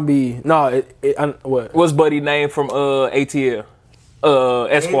might be what? What's Buddy name from ATL?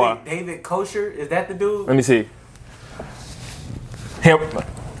 Esquire. David Kosher, is that the dude? Let me see. Him.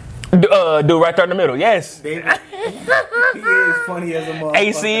 Dude right there in the middle. Yes. David. He is funny as a motherfucker.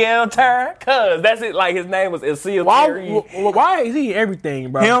 ACL turn. Cuz that's it. Like his name was ACL turn. Why is he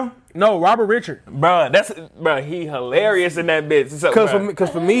everything, bro? Him? No, Robert Richard. Bro, he hilarious in that bitch. Because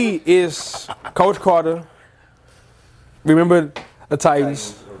for me, it's Coach Carter. Remember the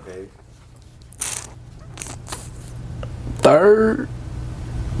Titans. Okay. Third,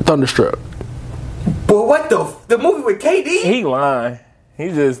 Thunderstruck. But what the movie with KD? He lying. He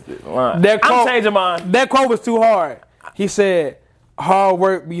just lying. I'm changing mine. That quote was too hard. He said, "Hard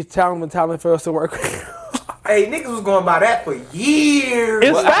work beats talent when talent fails to work." Hey, niggas was going by that for years.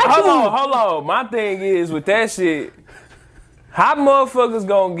 It's factual. Hold on. My thing is with that shit, how motherfuckers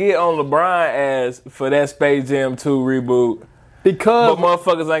gonna get on LeBron ass for that Space Jam 2 reboot? Because But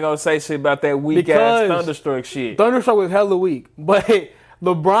motherfuckers ain't gonna say shit about that weak ass Thunderstruck shit. Thunderstruck was hella weak, but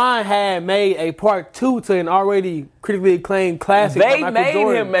LeBron had made a part 2 to an already critically acclaimed classic. They made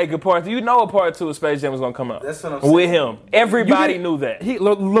him make a part 2. You know a part 2 of Space Jam was gonna come out. That's what I'm saying. With him. Everybody knew that.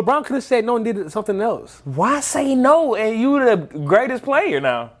 LeBron could have said no and did something else. Why say no? And you the greatest player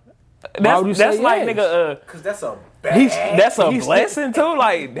now. That's like yes? nigga. Because that's a bad. That's a blessing too.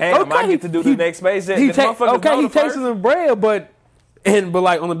 Like damn, I get to do the next Space Jam. He takes some bread, but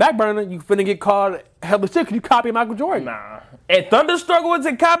like on the back burner, you finna get called hella shit because you copy Michael Jordan. Nah. And Thunderstruck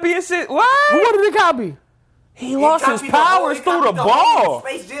wasn't copying shit. What? What did he copy? He lost his powers through the ball.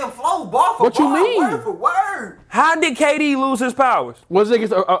 Space Jam flow, ball for What you ball, mean? word for word. How did KD lose his powers? Was it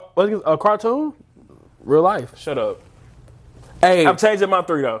against a cartoon? Real life. Shut up. Hey, I'm changing my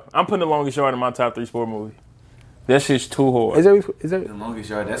 3 though. I'm putting The Longest Yard in my top 3 sport movie. That shit's too hard. is there? The Longest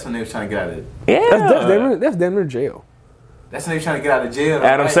Yard, that's when they was trying to get out of it. Yeah. That's damn near jail. That's when they were trying to get out of jail.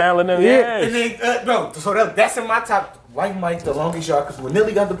 Adam right? Sandler, them, Yeah. And yes. then, bro, so that's in my top. Like Mike, The Longest Yard, because when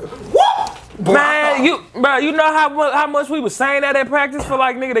Nilly got the. Woo! Man, you know how much we was saying that at practice for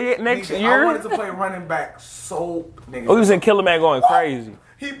like nigga the next year? I wanted to play running back so nigga. We was in Killer Man going crazy.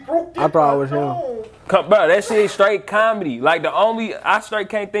 He broke I thought it was him. Bro, that shit is straight comedy. Like I straight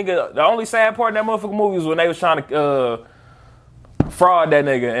can't think of the only sad part in that motherfucking movie was when they was trying to fraud that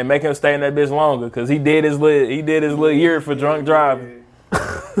nigga and make him stay in that bitch longer because he did his little year for drunk driving.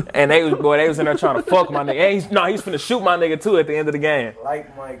 And they was in there trying to fuck my nigga. And he's finna shoot my nigga too at the end of the game.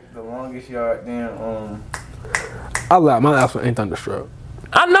 Like Mike, The Longest Yard, damn. I lied. My last one ain't Thunderstruck.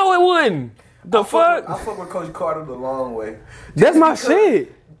 I know it wouldn't. The fuck? I fuck with Coach Carter the long way. That's my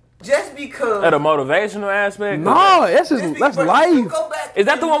shit. Just because. At a motivational aspect? No, that's life. Go back Is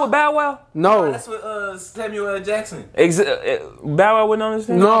that the one with Bow Wow? No. That's with Samuel L. Jackson. Bow Wow wouldn't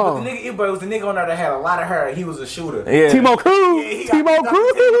understand? No. But it was the nigga on there that had a lot of hair and he was a shooter. Yeah. Timo Cruz. He Timo got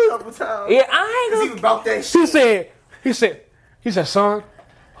Cruz. a couple times. Yeah, I He ain't was about that shit. He said, son,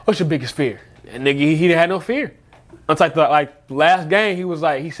 what's your biggest fear? And nigga, he didn't have no fear. Until like last game, he's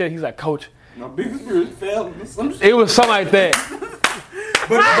like, Coach. My biggest fear is failing. It was something like that.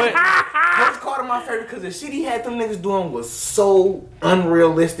 But Coach Carter my favorite because the shit he had them niggas doing was so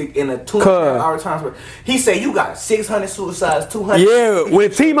unrealistic in a 2.5-hour time span. He said you got 600 suicides, 200. Yeah, when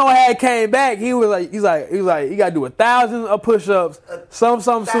Timo had came back, he was like, you gotta do 1,000 push-ups, some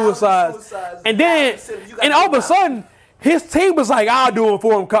suicides, and then, and all of a sudden, his team was like, I'll do it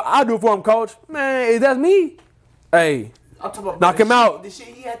for him, coach. Man, that's me. Hey, I'm talking about Knock the him shit- out. The shit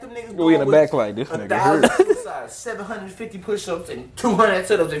he had them niggas We doing in the was back like this nigga hurt. 1,000 suicides, 750 push-ups, and 200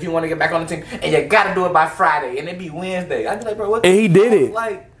 sit-ups if you want to get back on the team. And you gotta do it by Friday, and it be Wednesday. I'd be like, bro, what? And the he did fuck? it.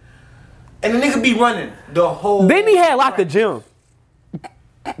 Like, and the nigga be running the whole. Then he had locked the gym.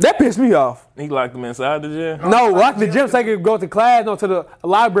 That pissed me off. He locked him inside the gym. No, lock the gym so they could go to class, no, to the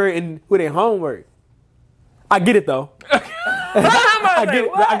library and with their homework. I get it though. I get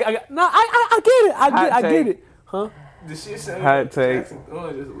it. I get it. I get it. Huh? The shit sounded Hot like take. Jackson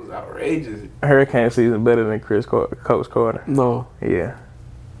Thorne just was outrageous. Hurricane season better than Coach Carter. No. Yeah.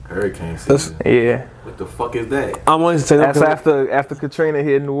 Hurricane season. Yeah. What the fuck is that? I'm only saying that. That's after Katrina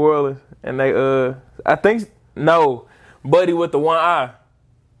hit New Orleans, and they I think no, Buddy with the one eye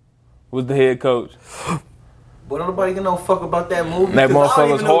was the head coach. But nobody can no fuck about that movie. That 'cause I don't motherfucker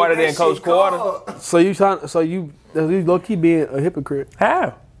even was know what harder that than Coach shit Carter. called. So you low key being a hypocrite.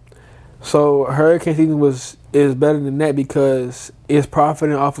 How? So hurricane season is better than that because it's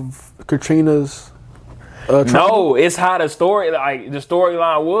profiting off of Katrina's. Trauma. No, it's how the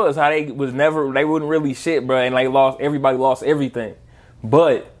storyline was how they wouldn't really shit, bro, and everybody lost everything,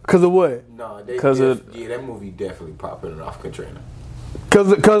 but Because of what? No, that movie definitely popping it off Katrina.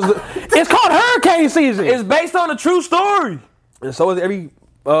 Because it's called hurricane season. it's based on a true story. And so is every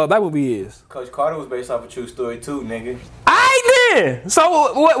that movie is. Coach Carter was based off a true story too, nigga. I did.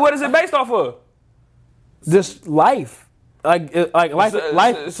 So what is it based off of? Just life. Like life So-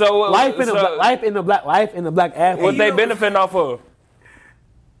 life so- life in so- the black athlete. What they benefiting off of?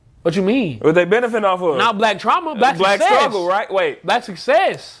 What you mean? What they benefiting off of? Not black trauma, black success. struggle, right? Wait. Black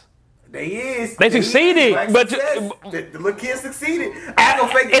success. They succeeded. But the little kid succeeded. I ain't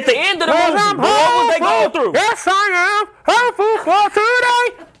gonna fake At the end of the movie, what was they going through? Yes, I am. Hopeful for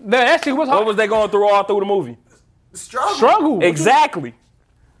today. That shit was What hard. was they going through all through the movie? Struggle. Exactly.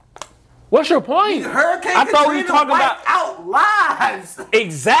 What's your point? Hurricane I thought we was Katrina talking about- wiped out lives.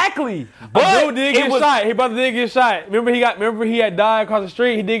 Exactly. Bro But did get shot. His brother did get shot. Remember he had died across the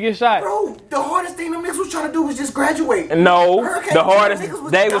street. He did get shot. Bro, the hardest thing them niggas was trying to do was just graduate. No, Hurricane the Katrina hardest.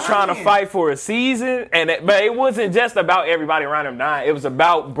 niggas They was trying to dying. fight for a season, but it wasn't just about everybody around them dying. It was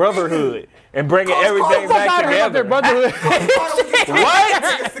about brotherhood and bringing Coach everything Carter back Fuck out of together. here, brotherhood. What?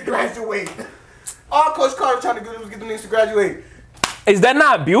 Niggas to graduate. All Coach Carter trying to do was get them niggas to graduate. Is that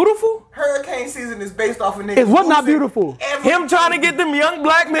not beautiful? Hurricane season is based off of niggas. It's what not losing beautiful? everything. Him trying to get them young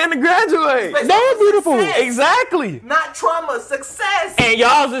black men to graduate. Based That off was of beautiful. success. Exactly. Not trauma, success. And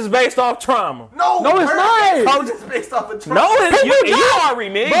y'all's is based off trauma. No, it's Hurricane not. season is based off of trauma. No, it's, People you die. are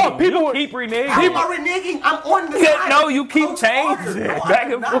reneging. Bro, people- you keep reneging. I'm not reneging. I'm on the side. No, you keep Coach changing Carter. back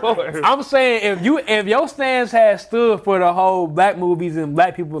No, and I'm not. forth. I'm saying if your stance has stood for the whole black movies and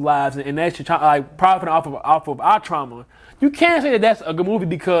black people's lives and that shit like profiting off of our trauma, you can't say that that's a good movie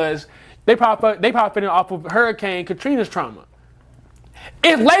because they profiting off of Hurricane Katrina's trauma.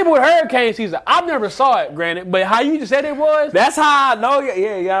 It's labeled hurricane season. I've never saw it, granted, but how you just said it was. That's how I know.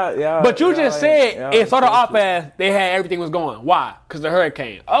 Yeah. But you just said y'all it started ain't off as they had everything was going. Why? Because the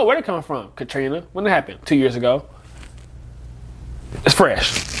hurricane. Oh, where'd it come from? Katrina. When it happened? 2 years ago. It's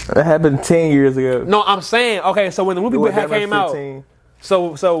fresh. That happened 10 years ago. No, I'm saying, okay, so when the movie It had was came out, 15.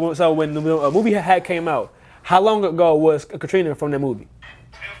 so when the movie had came out, how long ago was Katrina from that movie?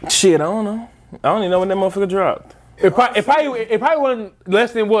 Shit, I don't know. I don't even know when that motherfucker dropped. It probably wasn't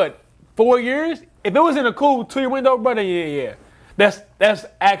less than what, 4 years? If it was in a cool 2-year window, brother, yeah. That's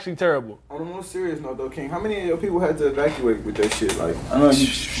actually terrible. On the more serious note, though, King, how many of your people had to evacuate with that shit? Like, I know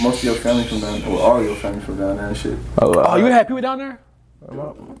most of your family from down, well, all your family from down there and shit. Oh, you had people down there?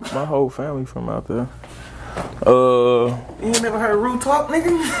 My whole family from out there. You ain't never heard Rue talk,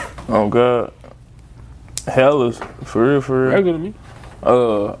 nigga? Oh God, hell for real. Very good to me.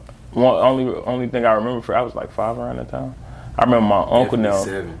 Only thing I remember I was like 5 around that time. I remember my uncle now.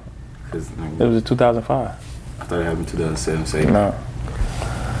 7. Cause It was in 2005. I thought it happened in 2007. Say No.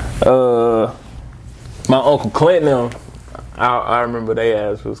 My uncle Clint now. I remember they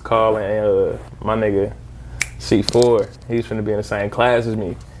ass was calling my nigga C4. He was finna be in the same class as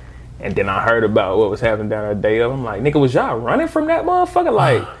me. And then I heard about what was happening down there the day of. I'm like, nigga, was y'all running from that motherfucker?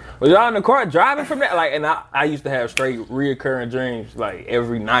 Like, was y'all in the car driving from that? Like, and I used to have straight reoccurring dreams, like,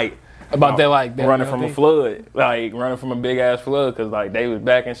 every night. About that, like, that running from a thing? flood. Like, running from a big-ass flood, because, like, they was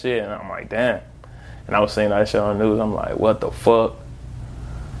back and shit. And I'm like, damn. And I was seeing that shit on the news. I'm like, what the fuck?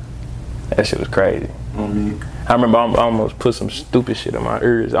 That shit was crazy. I remember I almost put some stupid shit in my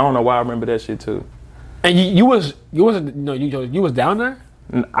ears. I don't know why I remember that shit, too. And you was down there?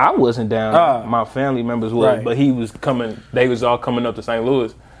 I wasn't down. My family members was, Right. but he was coming. They was all coming up to St.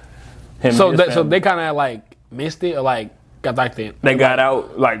 Louis. Him So and his so family. they kind of like missed it, or like got like that. They got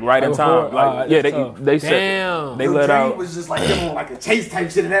out like right in time. before? Like yeah, That's tough. they said Damn. they Your let dream out. was just like them on like a chase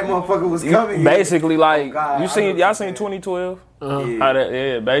type shit, and that motherfucker was coming. Basically, like God, y'all seen 2012? How that?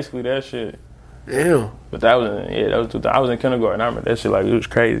 Yeah, basically that shit. Damn. But that was I was in kindergarten. I remember that shit like it was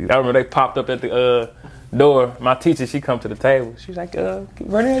crazy. I remember they popped up at the door. My teacher, she come to the table. She's like,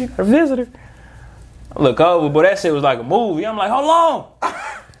 Vernell, you got a visitor. I look over, but that shit was like a movie. I'm like, hold on.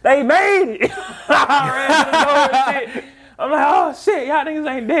 They made it. I ran to the door and shit. I'm like, oh shit, y'all niggas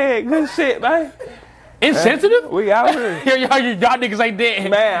ain't dead. Good shit, man. Insensitive? We out here. y'all niggas ain't dead.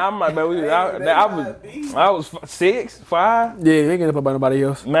 Man, I'm like, man, I was 6, 5. Yeah, you ain't getting up about nobody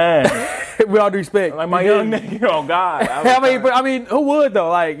else. Man, We all due respect. like my young nigga, oh God. I mean, who would though?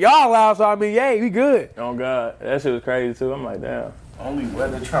 Like y'all loud, so I mean, yay, we good. Oh God, that shit was crazy too. I'm like, damn. Only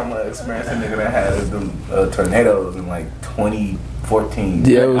weather trauma experience a nigga that had is them tornadoes in like 2014.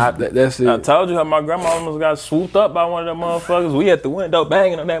 Yeah, that's it. I told you how my grandma almost got swooped up by one of them motherfuckers. We at the window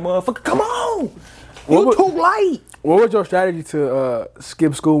banging on that motherfucker. Come on, you too light. What was your strategy to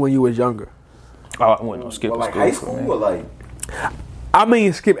skip school when you was younger? Oh, I went on skip Well, like school. high school or like I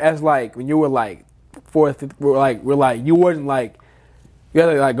mean, skip as like when you were like fourth, fifth, we're like you wasn't like you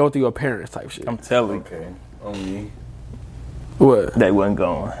had to like go through your parents type shit. I'm telling you, okay, on me. What? they wasn't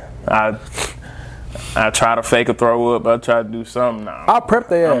going. I try to fake a throw up. I try to do something. Nah, I prepped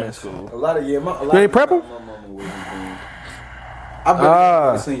their I'm in ass. school. A lot of You ain't prep 'em? My mama wasn't doing. I've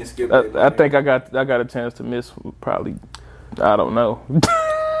been seeing skip. I think I got a chance to miss probably. I don't know.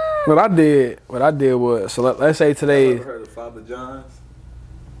 What I did was so let's say today. Ever heard of Father John's?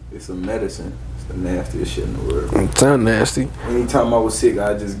 It's a medicine. It's the nastiest shit in the world. Sound nasty. Anytime I was sick,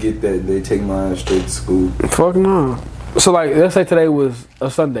 I just get that. They take mine straight to school. Fuck no. So like, let's say today was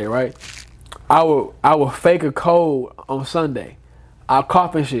a Sunday, right? I would fake a cold on Sunday. I'll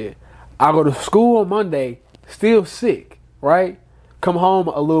cough and shit. I go to school on Monday, still sick, right? Come home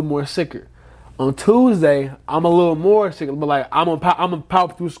a little more sicker. On Tuesday, I'm a little more sick, but like I'm gonna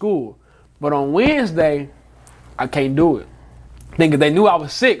power through school. But on Wednesday, I can't do it. Niggas, they knew I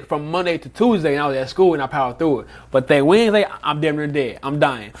was sick from Monday to Tuesday, and I was at school and I powered through it. But then Wednesday, I'm damn near dead. I'm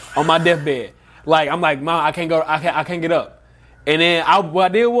dying on my deathbed. Like I'm like, Mom, I can't go. I can't get up. And then what I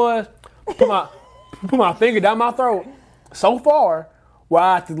did was put my finger down my throat so far where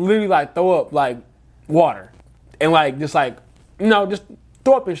I had to literally like throw up like water and like just like just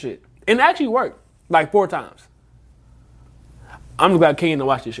throw up and shit. And it actually worked like 4 times. I'm just glad Keen to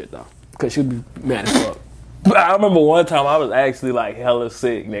watch this shit though, cause she'd be mad as fuck. But I remember one time I was actually like hella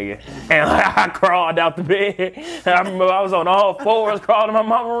sick, nigga, and like, I crawled out the bed. And I remember I was on all 4s crawling in my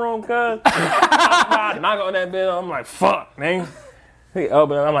mama room, cuz. I knock on that bed. I'm like, fuck, nigga. He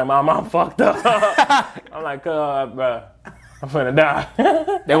opened it. I'm like, Mom, I'm fucked up. I'm like, bro, I'm finna die.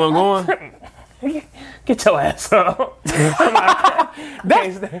 They weren't going. Get your ass up.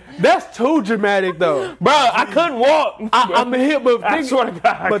 That's too dramatic though. Bro, I couldn't walk. I'm a hit, but I think, swear to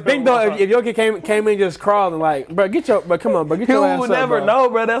God. but think though, if your kid came in just crawling like, bro, come on, bro, get your ass You up, would never bro. know,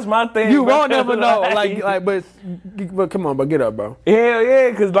 bro. That's my thing. You bro. won't never know, but come on, bro, get up, bro. Hell yeah,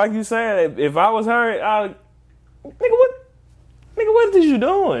 because like you said, if I was her, nigga, what is you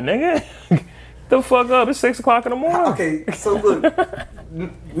doing, nigga? The fuck up, it's 6 o'clock in the morning. Okay, so look,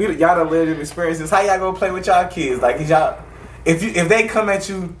 y'all done lived them experiences. How y'all gonna play with y'all kids? Like, is y'all, if they come at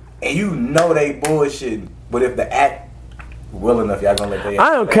you and you know they bullshitting, but if the act well enough, y'all gonna let they act?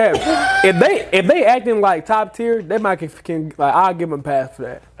 I don't care. If they acting like top tier, they might can like I'll give them a pass for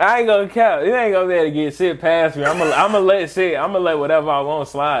that. I ain't gonna count. It ain't gonna be able to get shit past me. I'm gonna let whatever I want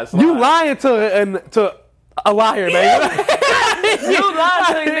slide. You lying to a liar, man. You lied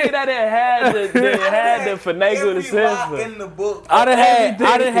to the nigga that had the finagle the system. In the book, I done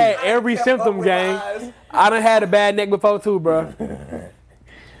had every symptom, gang. I done had a bad neck before too, bro.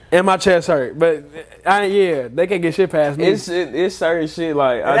 And my chest hurt, but they can't get shit past me. It's certain shit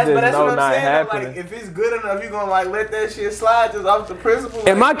like I just know not happening. Like, if it's good enough, you gonna like let that shit slide just off the principle.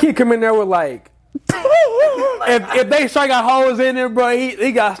 And my kid come in there with like, if they strike got holes in it, bro,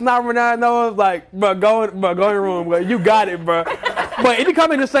 he got snot running out of nose, like, bro, go in the room, bro, you got it, bro. But if he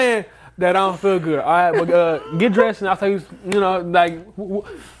come in and saying that I don't feel good, all right, but get dressed and I'll tell you, like,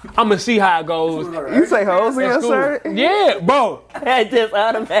 I'm gonna see how it goes. You say hoes in your shirt? Yeah, bro. That just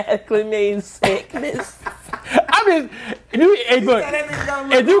automatically means sickness. I mean,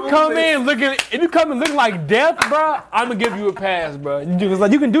 if you come in looking like death, bro, I'm gonna give you a pass, bro.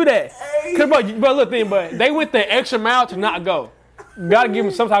 You can do that. Cause, bro, look, they went the extra mile to not go. You gotta give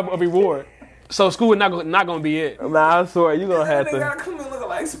them some type of reward. So school is not gonna be it. Nah, I swear you gonna have They to. gotta come in looking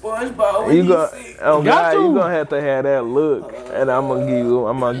like like SpongeBob. When You he's go, sick. oh Got God, you to. gonna have to have that look, and I'm gonna give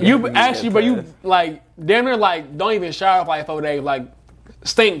you. You actually, but you like damn near like don't even shower for like 4 days. Like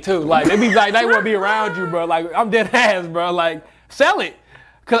stink too. Like they be like they want to be around you, bro. Like I'm dead ass, bro. Like sell it,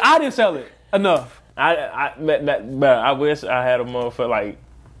 cause I didn't sell it enough. But I wish I had a motherfucker like,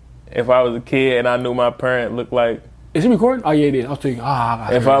 if I was a kid and I knew my parent looked like. Is he recording? Oh yeah, it is. I was thinking.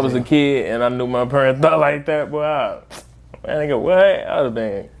 If I was a kid and I knew my parents thought like that, boy, man, nigga, what? I would have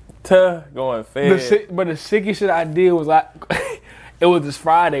been tough going fed. But the sickest shit I did was it was this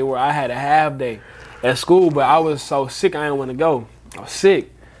Friday where I had a half day at school, but I was so sick I didn't want to go. I was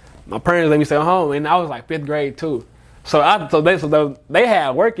sick. My parents let me stay home, and I was like 5th grade too. So they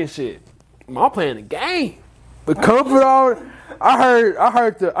had work and shit. I'm playing the game. The comfort on. I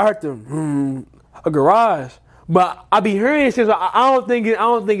heard the a garage, but I be hearing shit. So I don't think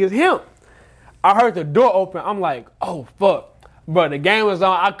it's him. I heard the door open. I'm like, oh fuck, bro. The game was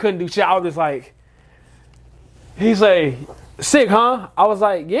on. I couldn't do shit. I was just like, he say, sick, huh? I was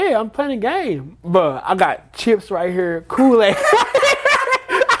like, yeah, I'm playing the game, but I got chips right here, Kool-Aid.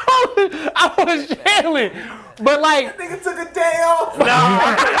 I was chilling, but like, Nigga took a day off.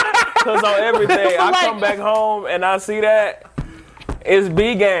 Cause on every day I Like- come back home and I see that it's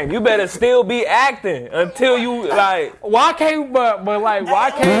B game. You better still be acting until you like. why can't? But like,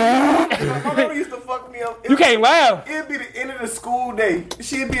 why can't? My mama used to fuck me up. You can't laugh. It'd be the end of the school day.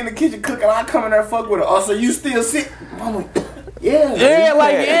 She'd be in the kitchen cooking. I come in there fuck with her. Oh, so you still sick? Mama, yeah. Yeah,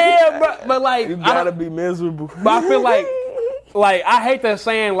 like yeah, but like, You I gotta don't- be miserable. but I feel like I hate that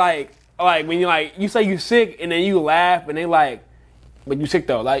saying like when you say you sick and then you laugh and they like, but you sick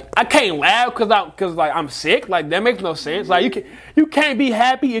though. Like I can't laugh because I'm sick. Like that makes no sense. Like you can't be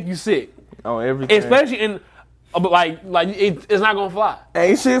happy if you sick, On everything. especially in. But like it's not gonna fly.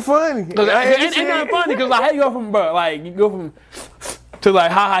 Ain't shit funny. Cause ain't nothing funny because like how you go from you go from to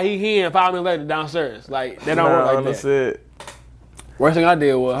like ha he and 5 minutes later downstairs. Like they don't work like that. That's it. Worst thing I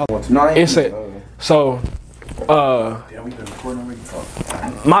did was No, I ain't. it's it. So Damn, we been recording already.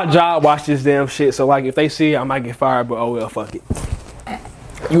 Fuck. my job watch this damn shit. So like if they see it, I might get fired. But oh well, fuck it.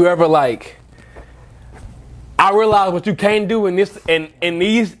 You ever like? I realize what you can't do in this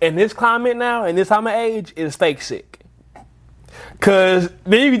this climate now, in this time of age, is fake sick. Cause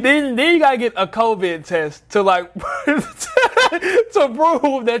then you gotta get a COVID test to like to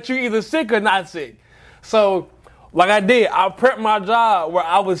prove that you're either sick or not sick. So like I did, I prepped my job where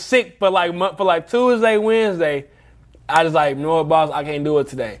I was sick for like Tuesday, Wednesday. I just like, you know what, boss, I can't do it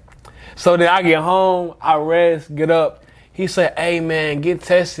today. So then I get home, I rest, get up. He said, hey man, get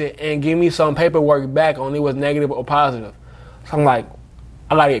tested and give me some paperwork back on it was negative or positive. So I'm like,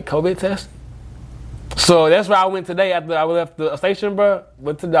 I gotta get COVID tested? So that's where I went today after I left the station, bro.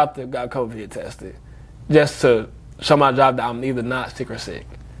 Went to the doctor, got COVID tested. Just to show my job that I'm either not sick or sick.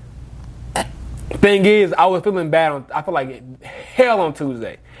 Thing is, I was feeling bad. I felt like hell on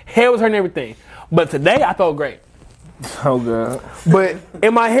Tuesday. Hell was hurting everything. But today, I felt great. Oh god. But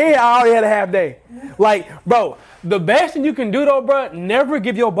in my head, I already had a half day. Like, bro, the best thing you can do though, bro, never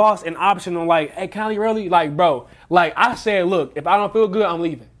give your boss an option on like, hey, can I leave early? Like, bro, like I said, look, if I don't feel good, I'm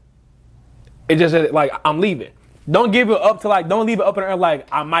leaving. It just said, like, I'm leaving. Don't give it up to like, don't leave it up in the air like,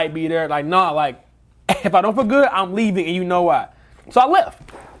 I might be there. Like, nah, like, if I don't feel good, I'm leaving and you know why. So I left.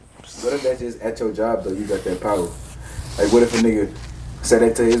 What if that's just at your job though? You got that power. Like, what if a nigga said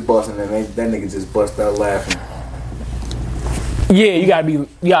that to his boss and then that nigga just bust out laughing? Yeah, you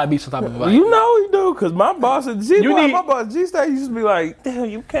gotta be some type of like, You know you do, cause my boss at G, You need- my boss G-State used to be like, damn,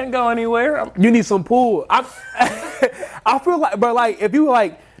 you can't go anywhere. you need some pull. I feel like, bro, like if you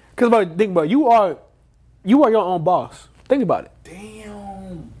like, cause bro, think about it, you are your own boss. Think about it.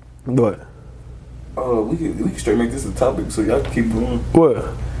 Damn. What? We can straight make this a topic so y'all can keep going.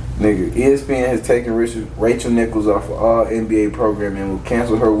 What? Nigga, ESPN has taken Rachel Nichols off of all NBA programming and will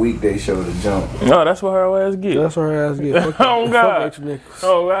cancel her weekday show to Jump. No, that's what her ass get. That's what her ass get. Fuck Oh, fuck God. Rachel Nichols.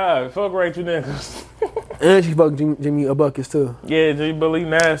 Oh god, fuck Rachel Nichols. And she fucked Jimmy Buckets too. Yeah, G Bully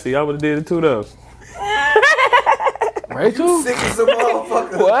nasty. I would have did it too though. Rachel? Sick as a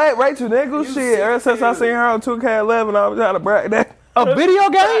motherfucker. What? Rachel Nichols? You Shit. Ever since I seen her on 2K11, I was trying to brag that. A video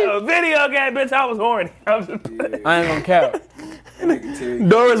game? A video game, bitch. I was horny. I was just I ain't gonna cap. Nigga tell you.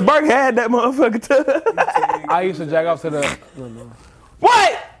 Doris Burke had that motherfucker too. I used to jack off to the.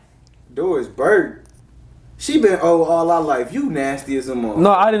 What? Doris Burke. She been old all our life. You nasty as a motherfucker.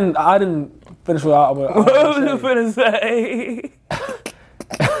 No, I didn't finish what I What was you was. finna say?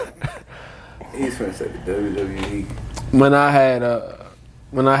 He's finna say the WWE.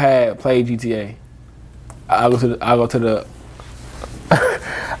 When I had played GTA, I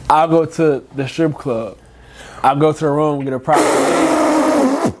go to the strip club. I go to the room, get a private.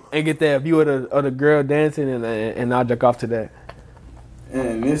 and get that view of the girl dancing, and I'll jerk off to that.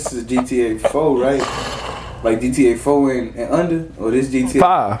 And this is GTA 4, right? Like GTA 4 and under? Or this GTA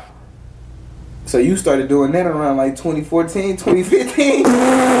 5. So you started doing that around like 2014, 2015?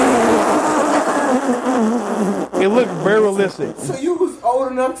 It looked very realistic. So you was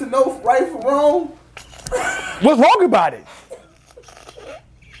old enough to know right from wrong? What's wrong about it?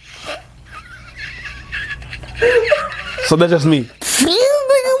 So that's just me. This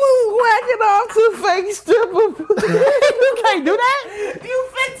nigga was whacking off to fake stripper. You can't do that. You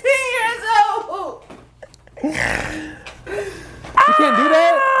 15 years old. You can't do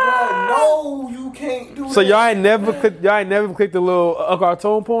that. Bruh, no, you can't do So that. y'all ain't never clicked the little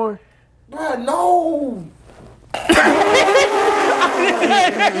cartoon porn. Bruh, no.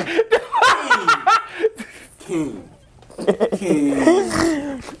 King.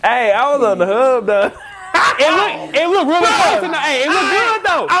 Hey, I was on the hub though. It looked really close to Hey, it looked good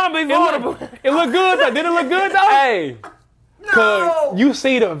though. I'm gonna be vulnerable. It looked good though. Did it look good though? Hey, Cause you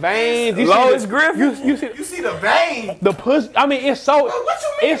see the veins. You Lois see Griffin. You see You see the vein? the pussy. I mean, it's so. What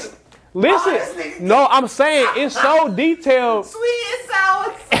you mean? It's listen. this nigga- No, I'm saying it's so detailed. Sweet and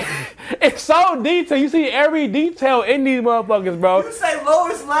sour. It's so detailed. You see every detail in these motherfuckers, bro. You say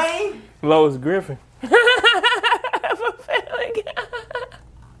Lois Lane? Lois Griffin.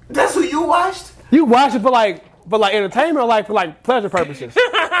 That's who you watched? You watch it for like entertainment or like for like pleasure purposes.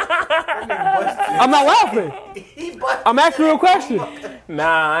 I'm not laughing. He busted. I'm asking you a question.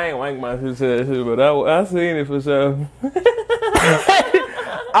 Nah, I ain't wank my shit to that shit, but I seen it for sure.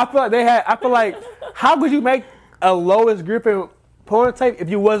 I feel like how could you make a Lois Griffin porn tape if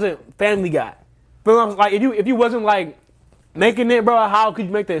you wasn't Family Guy? But like if you wasn't like making it, bro, how could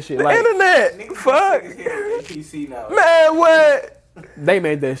you make that shit? Like Internet. Fuck. PC now. Man, what? they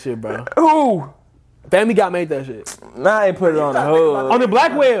made that shit, bro. Who? Family Guy made that shit Nah, I ain't put it on the gotta think hood. on the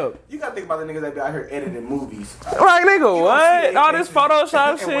black web. You gotta think about the niggas that be out here editing movies. Like, nigga, what? see All this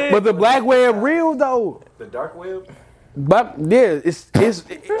Photoshop shit. But the black web real though. The dark web? But yeah, it's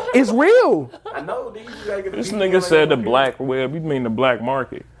real. I know, nigga. You gotta get This nigga said the black web. You mean the black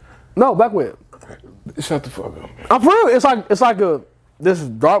market? No, black web. Shut the fuck up. I'm for real. It's like this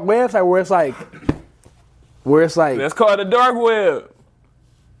dark website where it's like That's called the dark web.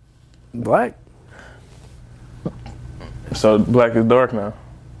 black. So black is dark now.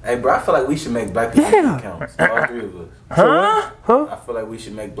 Hey, bro, I feel like we should make black people Yeah. meet accounts. All three of us. Huh? I feel like we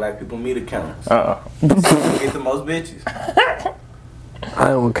should make black people meet accounts. Uh-uh. Get the most bitches. I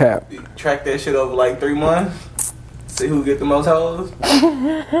don't cap. Track that shit over like 3 months. See who get the most hoes.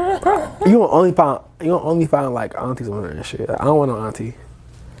 You gonna only find like aunties on there and shit. I don't want no auntie.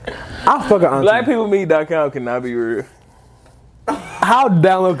 I'll fuck an auntie. Blackpeoplemeet.com cannot be real. How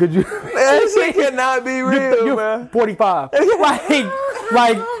download could you? That shit cannot be real, You're man. 45.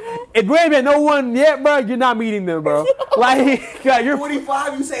 like if there ain't been no one yet, bro, you're not meeting them, bro. Like you're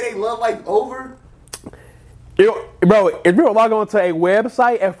 45, you say they love like over? bro. If you're logging onto a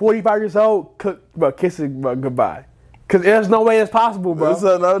website at 45 years old, kiss it, bro, goodbye. Cause there's no way it's possible, bro. What's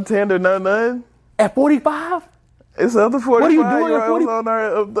up? No Tinder, no nothing. At 45, It's up to 45. are you doing at 40? On there,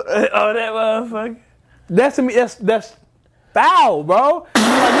 oh, that motherfucker. that's to me. That's foul, bro. Like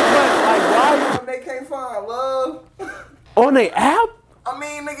why They can't find love. on the app? I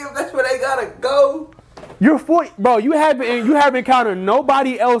mean, nigga, if that's where they gotta go. You're 40, bro. You haven't encountered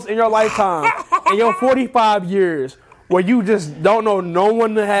nobody else in your lifetime in your 45 years where you just don't know no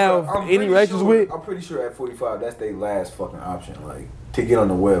one to have any relations with. I'm pretty sure at 45, that's their last fucking option. Like, to get on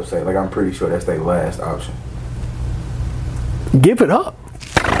the website. Like, I'm pretty sure that's their last option. Give it up.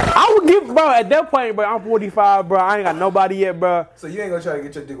 I would give, bro. At that point, bro, I'm 45, bro. I ain't got nobody yet, bro. So you ain't gonna try to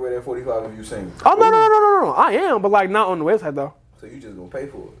get your dick wet at 45 if you single? Oh no. I am, but like not on the website though. So you just gonna pay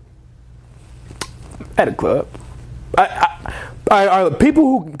for it? At a club. All right,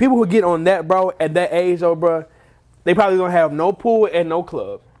 people who get on that, bro, at that age, though, bro, they probably don't have no pool and no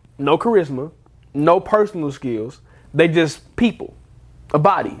club, no charisma, no personal skills. They just people, a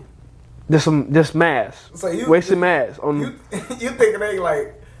body, just mass, So you wasted mass on. You thinking they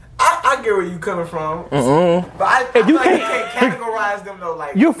like? I get where you coming from, but I If you feel like you can't- can't categorize them though.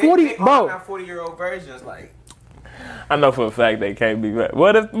 Like You're 40, they bro. all got 40-year-old versions. Like I know for a fact they can't be right.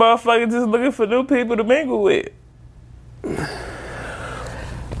 What if motherfuckers just looking for new people to mingle with?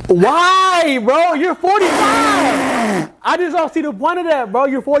 Why, bro? You're 45. I just don't see the point of that, bro.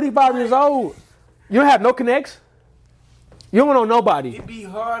 You're 45 years old. You don't have no connects. You don't know nobody. it be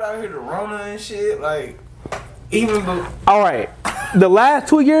hard out here to Rona and shit. Like even All right. The last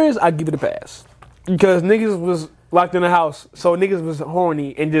 2 years, I give it a pass because niggas was locked in the house, so niggas was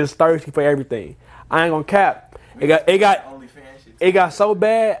horny and just thirsty for everything. I ain't gonna cap. It got OnlyFans shit it got so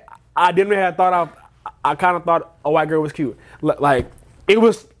bad. I didn't have thought I kind of thought a white girl was cute. Like it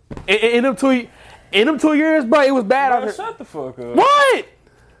was in them 2 years, bro. It was bad. Bro, shut the fuck up. What?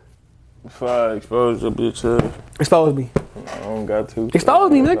 Before I expose your bitch ass. Expose me. I don't got to. Expose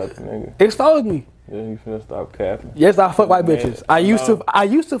me, Got nigga. the nigga. Expose me. Yeah, you finna stop capping. Yes, I fuck white bitches. I used to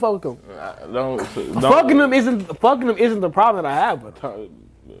fuck them. Don't Fucking them isn't the problem that I have. But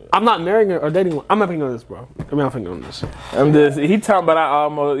I'm not marrying her or dating one. I'm not thinking on this, bro. I'm not thinking on this. He talking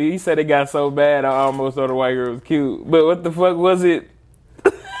about he said it got so bad I almost thought the white girl was cute. But what the fuck was it?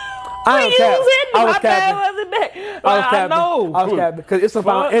 I was capping. I know. I was capping because it's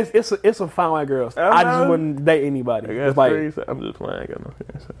some fine white girls. I just wouldn't date anybody. That's like, crazy. I'm just playing. I got no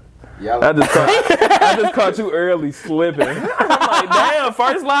sense. Y'all I just caught you early slipping. I'm like, damn,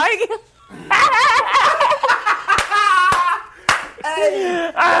 first like.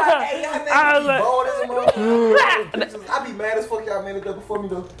 I be mad as fuck y'all made it up before me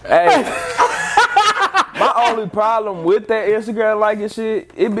though. Hey, my only problem with that Instagram liking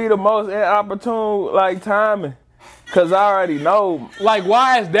shit, it be the most inopportune like timing. Cause I already know. Like,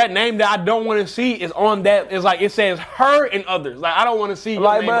 why is that name that I don't want to see is on that? It's like it says her and others. Like, I don't want to see your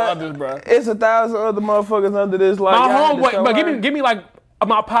name and others, bro. It's 1,000 other motherfuckers under this. Like, my homeboy, but give me like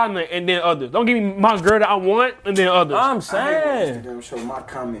my partner and then others. Don't give me my girl that I want and then others. I'm I saying. Instagram show my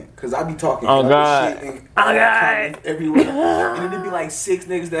comment because I be talking Oh, God. shit and God. everywhere, and then it be like 6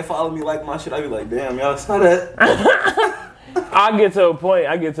 niggas that follow me like my shit. I be like, damn, y'all saw that. I get to a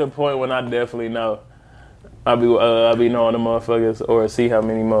point when I definitely know. I be knowing the motherfuckers or see how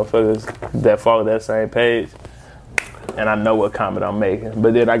many motherfuckers that follow that same page, and I know what comment I'm making.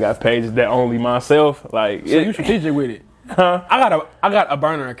 But then I got pages that only myself. Like, So you strategic with it. Huh? I got a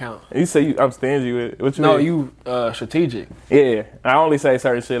burner account. You say I'm stingy with it. What you No, mean? you strategic. Yeah, I only say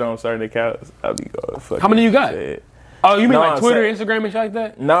certain shit on certain accounts. I be going fuck. How many you got? Shit. Oh, you mean No, like Twitter, say- Instagram, and shit like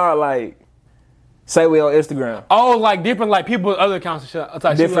that? Nah, like say we on Instagram. Oh, like different like people with other accounts and shit.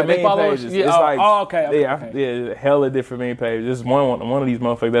 Like, Different like, meme followers? pages. Yeah. It's like Okay. yeah, hella different meme pages. This one of these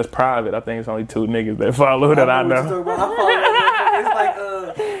motherfuckers that's private. I think it's only 2 niggas that follow that I know. It's like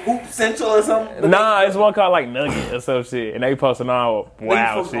Hoop Central or something. Nah, it's one called like Nugget or some shit, and they posting all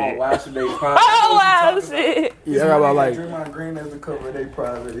wild shit. Wild shit. They private. Oh wow shit! Yeah, I got about like Draymond Green as the cover. They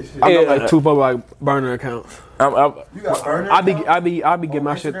private and shit. I got Yeah. like 2 like burner accounts. I'm, You got burner. I be getting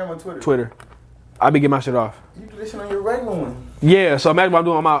my shit Instagram or Twitter. Twitter. I be getting my shit off. You do this shit on your regular one. Yeah, so imagine what I'm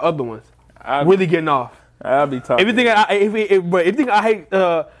doing on my other ones. Really getting off. I'll be talking. Everything I hate.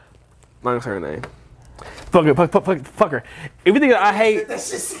 Not gonna say her name. Fuck her. Everything that I hate. That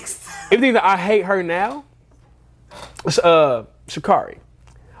shit 16. Everything that I hate her now. Shakari.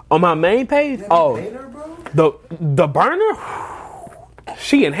 On my main page. Hate her, bro? The burner.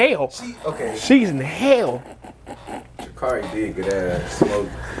 She in hell. Okay. She's in hell. Shakari did good ass smoke.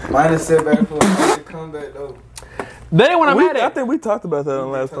 Mine is set back for a comeback though. That ain't what I'm mad I at. think we talked about that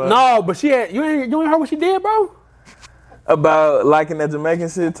on last podcast. No, but she had. You ain't heard what she did, bro? About liking that Jamaican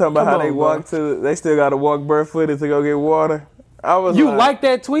shit, talking about Come how they on, walk they still gotta walk barefooted to go get water. I was You like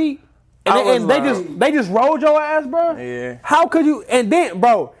that tweet? And they just rolled your ass, bro? Yeah. How could you? And then,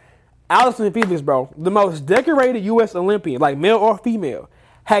 bro, Allison Felix, bro, the most decorated U.S. Olympian, like male or female,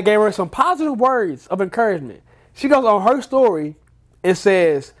 had gave her some positive words of encouragement. She goes on her story and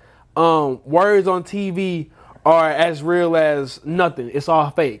says, words on TV are as real as nothing. It's all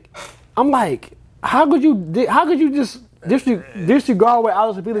fake. I'm like, how could you just disregard what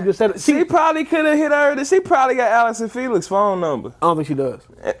Allison Felix just said? She probably could have hit her. She probably got Allison Felix' phone number. I don't think she does.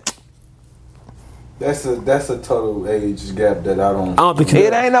 That's a total age gap that I don't. I don't think she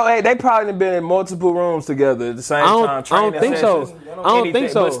It does. ain't no. They probably been in multiple rooms together at the same time. I don't training think so. sessions, I don't think anything.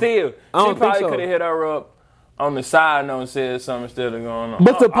 so. But still, I don't she think probably so. could have hit her up on the side note and said something still going on.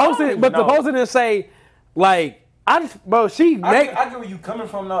 But the I don't post even but the know. post didn't say like I just bro she I get where you coming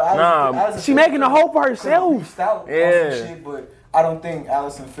from though. Allison she making a hope for herself. reached out on some Yeah. shit, but I don't think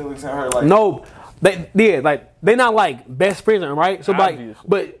Allison Felix and her like. No, they're not like best friends, right? So like,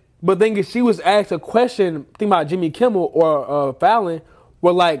 Obviously. but then if she was asked a question, think about Jimmy Kimmel or Fallon,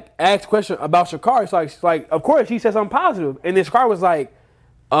 were like asked a question about Shakari. So like of course she said something positive, and then Shakari was like,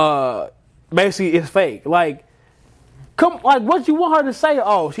 basically it's fake. Like, what you want her to say?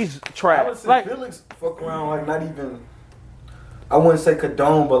 Oh, she's trash. Allison Like, Felix fuck around like not even. I wouldn't say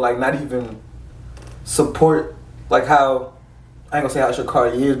condone, but like not even support like how. I ain't gonna say how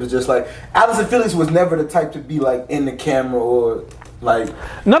Shakari is, but just like Allison Felix was never the type to be like in the camera or like.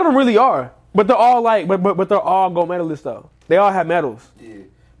 none of them really are, but they're all like, but they're all gold medalists though. They all have medals. Yeah.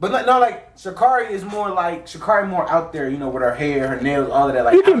 But no, like Shakari is more like Shakari more out there, you know, with her hair, her nails, all of that.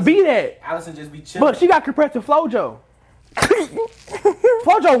 Like You can Allison, be that, Allison just be chilling. but she got compared to FloJo.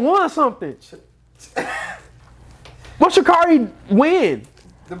 Pojo won something. What Sha'Carri win?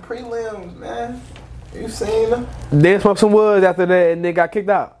 The prelims, man. You seen them? Then smoked some woods after that and then got kicked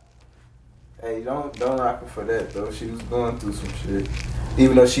out. Hey, don't rock her for that though. She was going through some shit.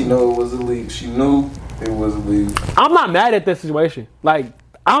 Even though she knew it was illegal, she knew it was illegal. I'm not mad at that situation. Like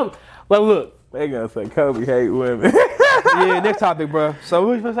look. They gonna say Kobe hate women. Yeah, next topic, bro. So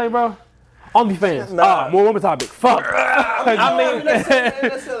what you gonna say, bro? OnlyFans. Nah. More woman topic. Fuck. I mean,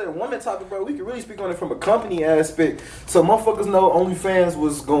 necessarily a woman topic, bro. We can really speak on it from a company aspect. So motherfuckers know OnlyFans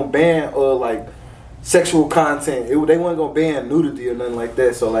was gonna ban like sexual content. They wasn't gonna ban nudity or nothing like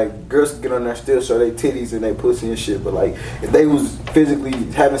that. So like girls could get on there still show their titties and their pussy and shit. But like if they was physically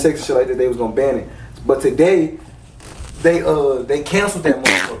having sex and shit like that, they was gonna ban it. But today they canceled that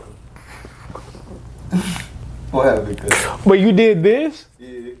motherfucker. What happened? But you did this?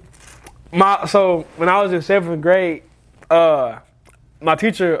 Yeah. So when I was in 7th grade, my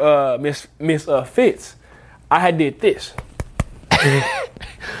teacher, Miss Fitz, I had did this.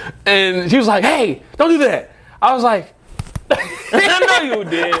 And she was like, "Hey, don't do that." I was like, I know you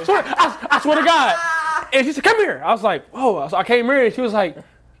did. I swear to God. And she said, "Come here." I was like, "Oh." So I came here and she was like,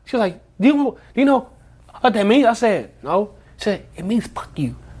 "Do you know what that means?" I said, "No." She said, "It means fuck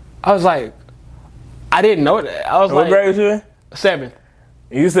you." I was like, I didn't know that. I was What like, grade was you in? 7th.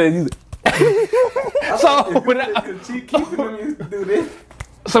 You said you. So when She keeping them used to do this.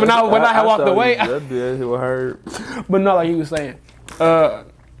 when I had walked away, That did hurt. but no, like he was saying,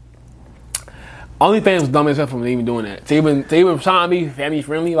 OnlyFans was dumb as hell for me even doing that. To even trying to be family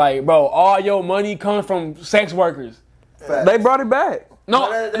friendly, like bro, all your money comes from sex workers. They brought it back. No,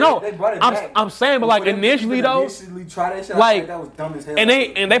 they brought it back. I'm saying, but like For them to initially even though, initially try that shit, like, that was dumb as hell. and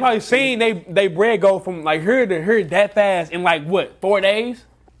they probably seen they bread go from like here to here that fast in like what 4 days.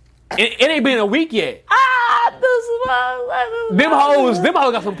 It ain't been a week yet. Them hoes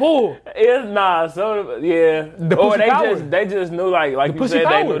got some pull. It's nah, so yeah. The Or pussy power. they just knew like you pussy said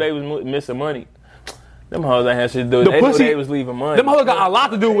power. they knew they was missing money. Them hoes ain't had shit to do. The They pussy- knew they was leaving money. Them hoes got a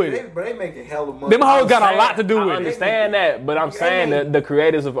lot to do with it. But they making hella money. Them hoes got a saying- lot to do I with it. understand that, but I'm saying that the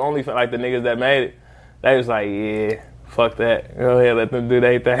creators of OnlyFans, like the niggas that made it, they was like, yeah, fuck that. Go ahead, let them do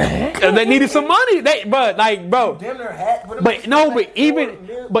their thing. Cause they needed some money. Bro. Damn near hat. But no, but even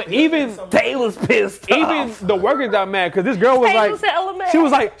They was pissed even off. the workers got mad because this girl was Taylor like, said element. she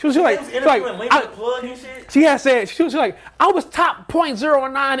was like, plug and shit. she had said, she was like, I was top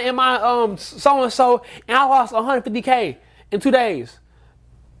 0.09 in my so and so, and I lost 150K in 2 days.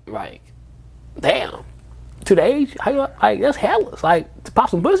 Like, damn, 2 days? How you like? That's hellas. Like to pop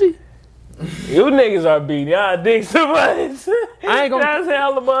some pussy. You niggas are beating y'all dicks so much. I ain't gonna- That's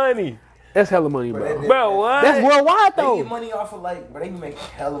hella money. That's hella money, bro. Bro, what? That's worldwide They though. get money off of like, but they make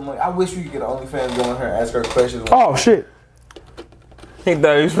hella money. I wish we could get an OnlyFans going here and ask her questions. Oh shit. He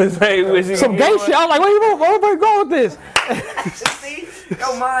thought he was supposed to say, wish he Some could gay get shit. I was like, where you going with this? See,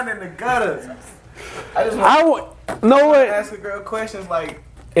 your mind in the gutter. I just I want would know to what. ask a girl questions like,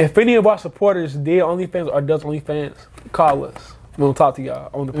 If any of our supporters did OnlyFans or does OnlyFans, call us. We'll talk to y'all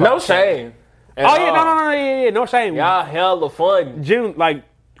on the podcast. No shame. Oh yeah, no shame. Y'all hella fun. Genuine, like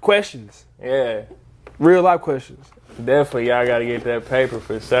questions, Yeah. real life questions. Definitely, y'all gotta get that paper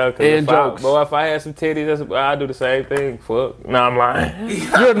for sure. And jokes. Boy, if I had some titties, I'd do the same thing. Fuck. Nah, I'm lying.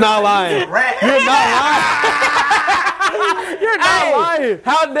 You're not lying. You're not lying. You're not lying.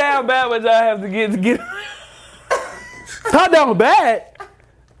 How damn bad would y'all have to get? How down bad,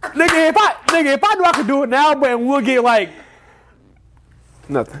 nigga? If I knew I could do it now, but we'll get like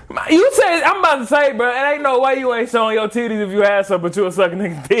nothing. You say I'm about to say, bro. It ain't no way you ain't showing your titties if you had some, but you a sucking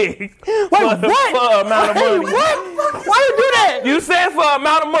nigga dick. Wait, For what? amount of money. What? Why you do that? You said for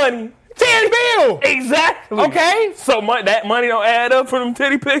amount of money. 10 bill. Exactly. Okay. So that money don't add up for them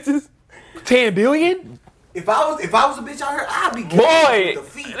titty pictures. 10 billion. if I was a bitch out here, I'd be Boy, with the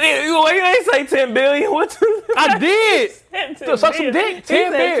feet. you ain't say 10 billion. What you? I did. 10 suck some dick. 10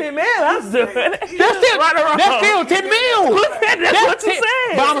 10 billion. man. That's doing. That's still Right or wrong. That's still 10 mil. That's what you 10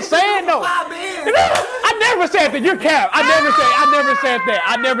 said. But I'm saying though. I never said that. You're cap. I never said that.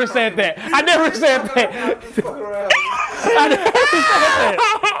 I never said that.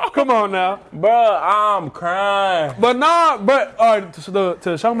 Come on now. Bro, I'm crying. But nah, but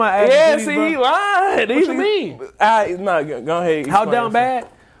to show my ass. Yeah, titties, see, bro. he lied. What you mean? Go ahead. How explain down bad?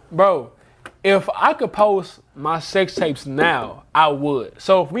 Bro, if I could post my sex tapes now, I would.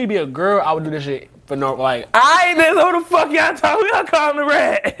 So for me to be a girl, I would do this shit for no, like, I ain't this. Who the fuck y'all talking? Y'all call him the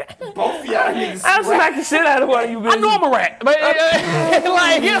rat. Both of y'all niggas. I'll smack the shit out of one of you bitches. I know I'm a rat, but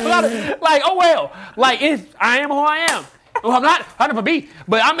like, you know, like, oh well, like I am who I am. Well, I'm not 100 for B,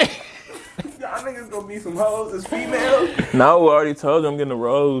 but I mean, Y'all niggas gonna be some hoes as females. No, I already told you I'm getting a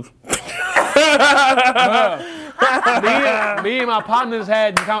rose. Me and my partners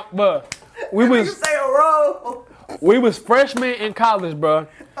had, but we You was say a roll. freshmen in college, bro.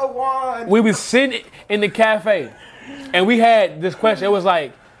 A wand. We was sitting in the cafe, and we had this question. It was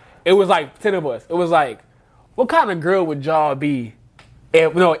like 10 of us. It was like, what kind of girl would y'all be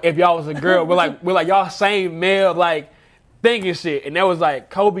if y'all was a girl? We're like y'all same male like thing and shit. And that was like,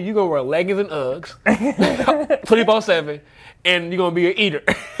 Kobe, you gonna wear leggings and Uggs 24/7, and you gonna be an eater.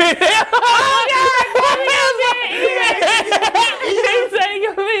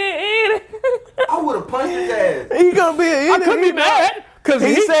 I would have punched his ass. He gonna be an eater. I couldn't be mad because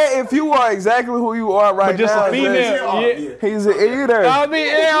He said if you are exactly who you are right just now, a female. Yeah. he's an eater. I'll be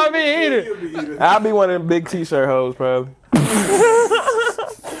an eater. I'll be one of them big t-shirt hoes probably.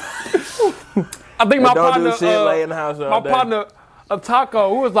 I think my Don't partner, do shit, lay in the house all my day. partner, Taco,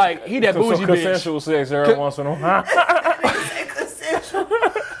 who was like, he that bougie bitch. Consensual sex every once in a while.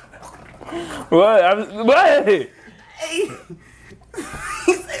 What? What? Hey.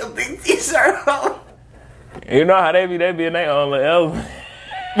 He say a big t-shirt on. You know how they be in their own little element.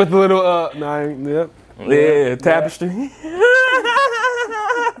 With the little, Yeah, tapestry.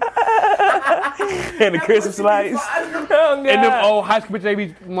 And the Christmas lights. Oh, God. And them old high school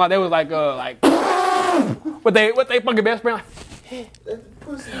bitches, they was like, what they fucking best friend?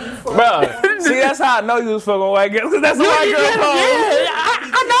 Bro, see, that's how I know you was fucking white girl. Cause that's a white girl code.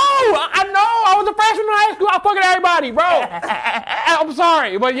 I know. I was a freshman in high school. I fucking everybody, bro. I'm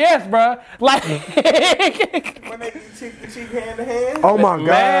sorry, but yes, bro. Like, When they do cheek to cheek, hand to hand. oh my god,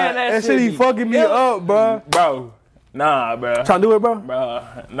 Man, that shit be fucking me up, bro. Bro, nah, bro. Trying to do it, bro? Bro,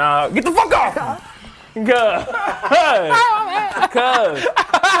 nah, get the fuck off. Cause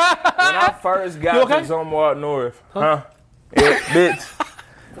when I first got You okay? to Zomar North, yeah, bitch.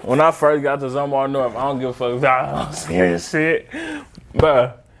 When I first got to Zomar North, I don't give a fuck about serious shit.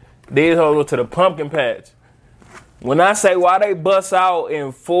 Bruh, these hoes were to the pumpkin patch. When I say why they bust out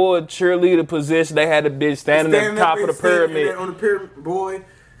in full cheerleader position, they had the bitch standing at the top of the pyramid. On the pyramid, boy.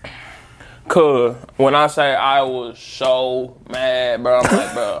 Cause when I say I was so mad, bro, I'm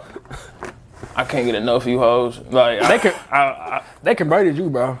like, bro, I can't get enough of you hoes. Like, They converted you,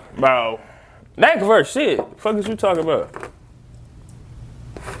 bro. bro, they ain't convert shit. Fuck is you talking about?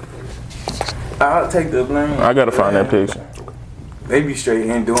 I'll take the blame. I gotta find that picture. They be straight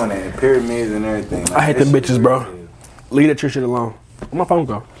in doing that. Pyramids and everything. Like, I hate that them shit bitches, bro. crazy. Leave that shit alone. Where my phone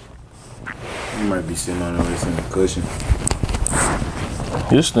go? You might be sitting on there in the cushion.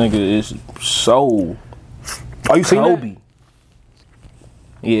 This nigga is so Oh, you seen that? Kobe.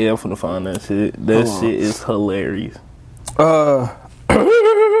 Yeah, I'm finna find that shit. That Hold on. shit is hilarious.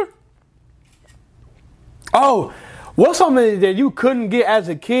 Oh, what's something that you couldn't get as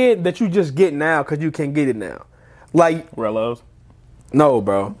a kid that you just get now because you can't get it now? Like, Rellos. no,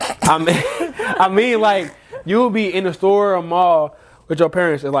 bro. I mean, like, you'll be in the store or mall with your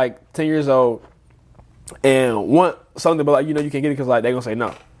parents at like 10 years old and want something, but like, you know, you can't get it because like they gonna say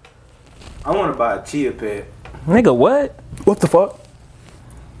no. I want to buy a chia pet. Nigga, what? What the fuck?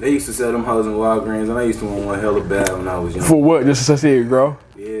 They used to sell them hoes in Walgreens, and I used to want one hella bad when I was young. For what? Just to see it grow?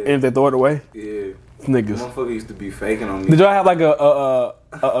 Yeah, And if they throw it away? yeah. Niggas. Motherfucker used to be faking on me. Did y'all have like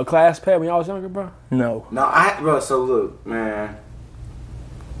a class pet when y'all was younger, bro? No. No, bro, so look, man.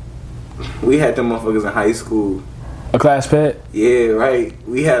 We had them motherfuckers in high school. A class pet? Yeah, right.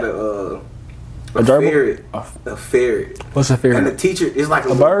 We had a gerbil? ferret. A- A ferret. What's a And the ferret? teacher is like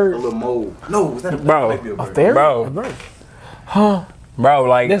a bird? A little mole. No, was that a Bro. Maybe a A bird. ferret? Bro. A bird. Huh? Bro,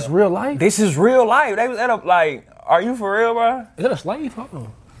 like, That's real life? this is real life. They was at a, like, are you for real, bro? Is that a slave? Hold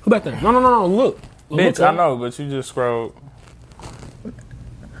on. Who back there? No. Look. Bitch, Look, I know, but you just scrolled.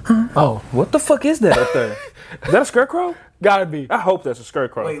 Oh. What the fuck is that up there? Is that a scarecrow? Gotta be. I hope that's a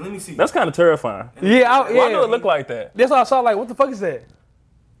scarecrow. Wait, let me see. That's kind of terrifying. Yeah, Why do it look like that? That's what I saw. Like, what the fuck is that?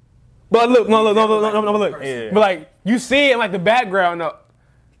 But look, no, look. Yeah. But like, you see it in like the background. No,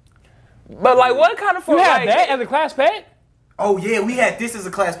 But like, what kind of you like, have that as a class pet? Oh yeah, we had this as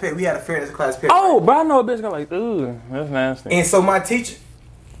a class pet. We had a ferret as a class pet. Oh, bro, I know a bitch got like, ooh, that's nasty. And so my teachers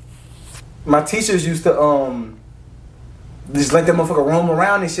used to just let that motherfucker roam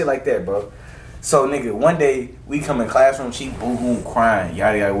around and shit like that, bro. So nigga, one day we come in classroom, she boo-hoo crying,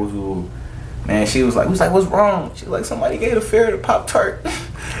 yada yada woo. Man, she was like, what's wrong? She was like, somebody gave the ferret a Pop-Tart.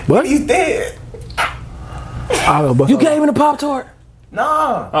 What? He's dead. You gave him a Pop-Tart?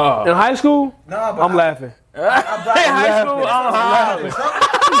 Nah. Oh. in high school? Nah, but I'm laughing. I brought In it high up. school, I'm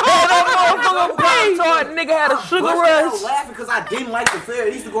Pop-Tart, nigga had a sugar I rush. was laughing because I didn't like the ferret.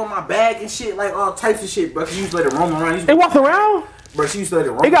 It used to go in my bag and shit, like all types of shit, bro. 'Cause you used to let it roam around. They walk around? Bro, she used to let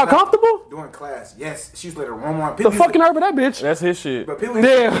it run. It got comfortable? During class, yes. She used to let it run. The fucking herb of that bitch. That's his shit. But people used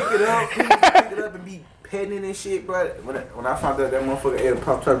to Damn. pick it up. People used to pick it up and be petting it and shit, bro. When I found out that motherfucker ate a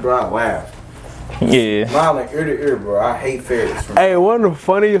Pop-Tart, bro, I laughed. Yeah. Smiling ear to ear, bro. I hate ferrets. Hey, one of the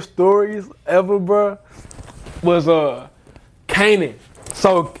funniest stories ever, bro, was Kanan.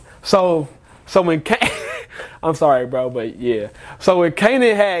 So when I'm sorry, bro, but yeah. So when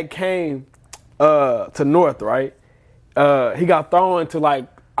Kanan had came to North, right? He got thrown into like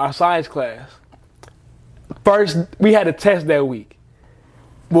our science class. First, we had a test that week.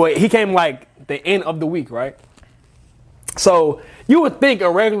 Boy, he came like the end of the week, right? So you would think a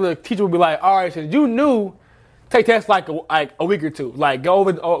regular teacher would be like, all right, since you knew, take tests like a week or two. Like go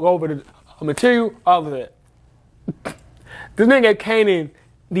over the material, all of that. This nigga came in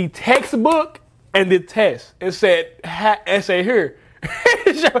the textbook and the test. It said here.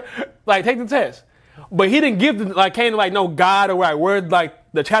 Like take the test. But he didn't give came to like no guide or like where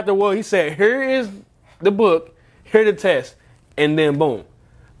like the chapter was. He said, here is the book, here the test, and then boom.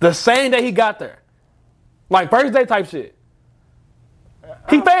 The same day he got there. Like first day type shit.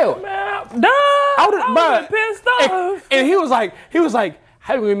 He failed. Man, I would have pissed off. And he was like,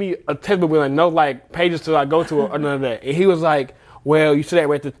 how you give me a textbook with like no like pages to like go to or none of that? And he was like, well, you should have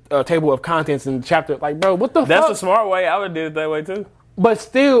read the table of contents in the chapter. Like, bro, what the fuck? That's a smart way. I would have did it that way too. But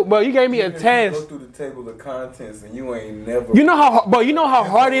still, bro, you gave me a Even if test. You go through the table of contents and you ain't never. You know how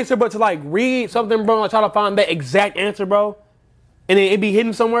hard it is, bro, to like read something, bro, and try to find that exact answer, bro, and then it be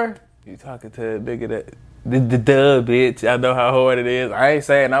hidden somewhere. You talking to a nigga that the duh, bitch. I know how hard it is. I ain't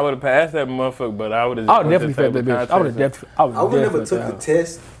saying I would have passed that motherfucker, but I would have. I would definitely failed that bitch. I would never took the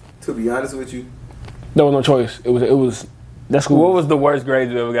test. To be honest with you, there was no choice. It was. That's cool. What was the worst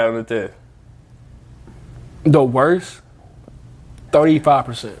grade you ever got on the test? The worst?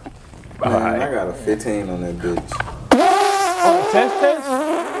 35%. man, I got a 15 on that bitch. On the test?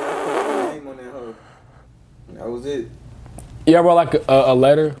 Name on that hoe. That was it. Yeah, I wrote like a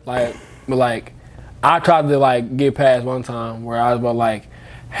letter, like I tried to like get past one time where I was about like,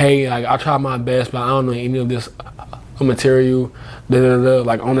 hey, like I tried my best, but I don't know any of this material,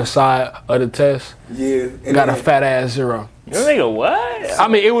 like on the side of the test. Yeah, and Got a fat ass 0. You nigga what? I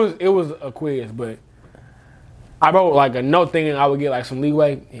mean, it was a quiz, but I wrote like a note thinking I would get like some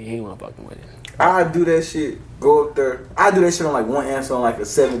leeway, and he wasn't fucking with it. I do that shit. Go up there. I do that shit on like one answer on like a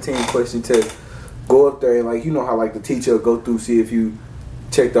 17 question test. Go up there and like you know how like the teacher will go through see if you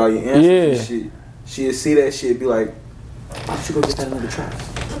checked all your answers and shit. She'll see that shit be like, why don't you go get that another try?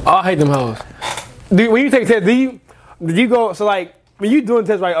 Oh, I hate them hoes. When you take tests, do you go, so like, when you doing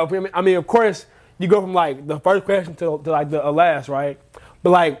tests, right, I mean, of course, you go from like the first question to like the last, right? But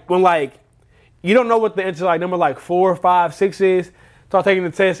like, when like, you don't know what the answer like number like 4, 5, 6 is, start taking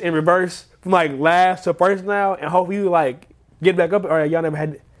the test in reverse from like last to first now, and hopefully you like get back up, or y'all never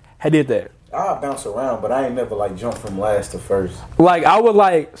had did that. I bounce around, but I ain't never like jump from last to first. Like, I would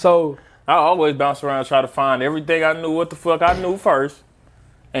like, so. I always bounce around, try to find everything I knew what the fuck I knew first.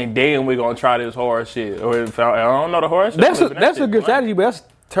 And then we're gonna try this hard shit. Or if I don't know the hard shit. That's a good strategy, but that's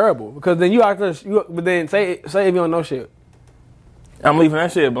terrible. Because then you but then say if you don't know shit. I'm leaving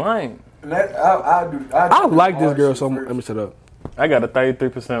that shit blank. And that, I like this girl so much. Let me shut up. I got a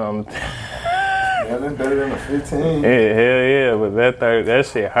 33% on the Yeah, that's better than a 15. Yeah, hell yeah, but that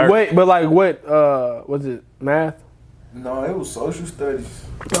shit hurt. Wait, but like what was it, math? No, it was social studies.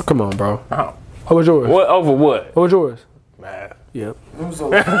 Oh, come on, bro. Oh. What was yours? What over what? What was yours? Math. Yep. It was on,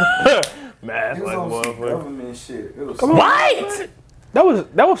 Math it was like on some motherfucker. government shit. It was What?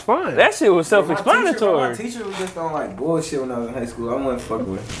 That was fine. That shit was My self-explanatory. teacher was just on like bullshit when I was in high school. I wasn't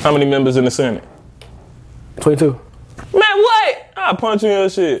fucking with. How many members in the Senate? 22. Man, what? I'll punch you in your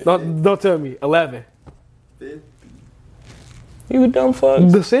shit. Don't tell me. 11. You a dumb fuck.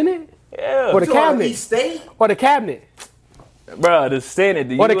 The Senate Yeah. or the You on cabinet East State? or the cabinet? Bro, the Senate,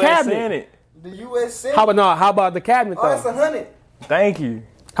 the Or the U.S. cabinet. Senate. The U.S. Senate. How about the cabinet Oh, that's though? 100. Thank you.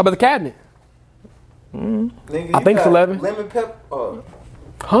 How about the cabinet? Nigga, I you think it's got 11. Lemon pepper.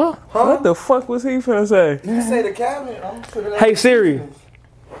 Huh? What the fuck was he finna say? You say the cabinet? I'm putting that Hey in Siri, business.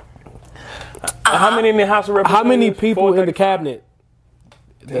 How many in the House of Representatives? how many people in the cabinet?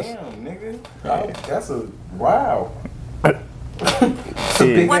 Damn, nigga. That's a wow. It's a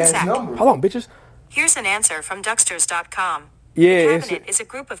big One ass sec. number. Hold on, bitches. Here's an answer from Ducksters.com. Yeah, The it's Cabinet is a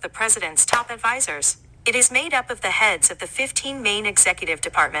group of the president's top advisors. It is made up of the heads of the 15 main executive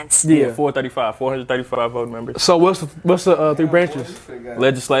departments. yeah. 435 voting members. So what's the 3 branches?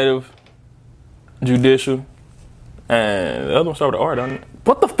 Legislative, judicial, and the other one start with R, don't it?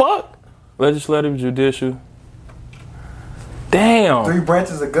 What the fuck? Legislative, judicial. Damn. 3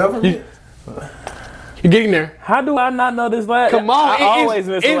 branches of government? You're getting there. How do I not know this last? Come on. I always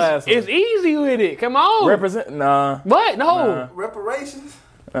miss the last one. It's easy with it. Come on. Nah. What? No. Reparations.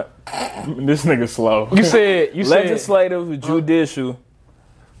 This nigga slow. You said Legislative, judicial.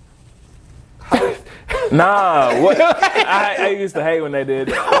 Nah, what? I used to hate when they did.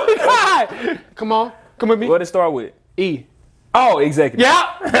 Come on. Come with me. What did it start with? E. Oh, executive.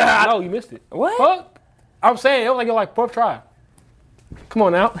 Yeah. No, you missed it. What? Fuck. I'm saying it was like your fourth try. Come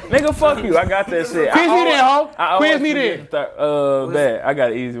on now. Nigga, fuck you. I got that shit. Quiz me then, ho. Quiz me then. Bad. I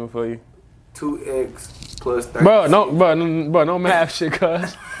got an easy one for you. 2x plus 30. Bro, no math shit,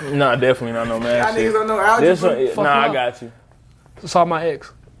 cuz. Nah, definitely not no Y'all math shit. niggas don't know algebra. This one, Fuck nah, you I up. got you. Saw my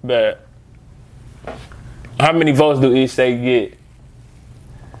ex. Bad. How many votes do each state get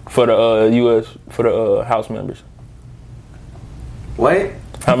for the U.S. for the House members? What?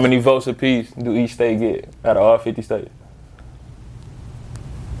 How many votes apiece do each state get out of all 50 states?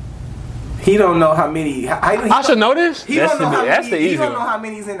 He don't know how many. I should know this. He That's don't know the- how that's many. the He easy don't one. know how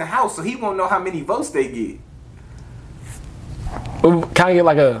many's in the house, so he won't know how many votes they get. Can I get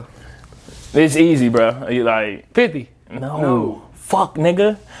like a It's easy, bro. You like 50? no. Fuck,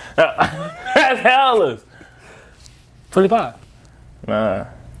 nigga. That's hella. 25? Nah.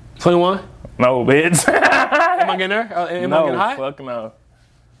 21? No, bitch. Am I getting there? Am I getting high? Fuck no.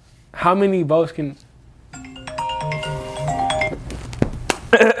 How many votes can...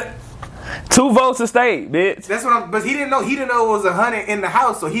 2 votes a state, bitch. That's what I'm. But he didn't know. He didn't know it was 100 in the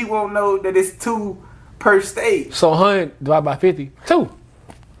house, so he won't know that it's 2 per state. So 100 divided by 50? 2.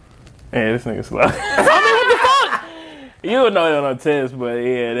 Yeah, this nigga slow. I mean, what the fuck? You would know it on a test, but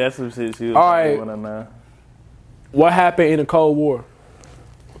yeah, that's some shit you All right. want to know. What happened in the Cold War?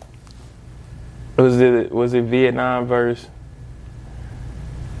 Was it Vietnam versus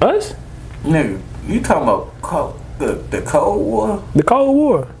us? Nigga, you talking about the Cold War? The Cold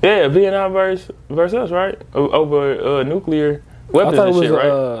War. Yeah, Vietnam versus us, right? Over nuclear I weapons thought it and was shit,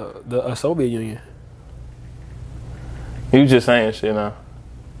 right? the Soviet Union. You just saying shit now.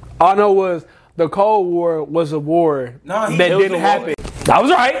 All I know was the Cold War was a war No, that it was didn't a happen. I was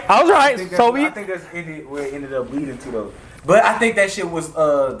right. I think Soviet. that's where it ended up leading to though. But I think that shit was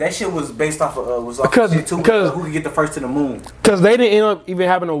based off of Because- shit too. because- Who could get the first to the moon? Because they didn't end up even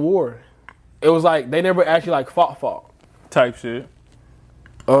having a war. It was like they never actually like fought. Type shit.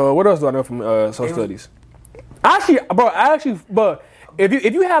 What else do I know from social studies? But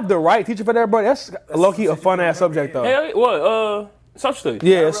if you have the right teacher for that, bro, that's low key a fun ass subject though. Hey, what? Social studies.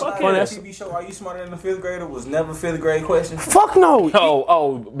 Yeah, it's Realize fun that ass. TV show Are You Smarter Than a Fifth Grader was never 5th grade questions. Fuck no.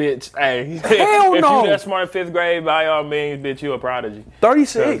 Oh, bitch. Hey. Hell if no. you that smart in 5th grade, by all means, bitch, you a prodigy.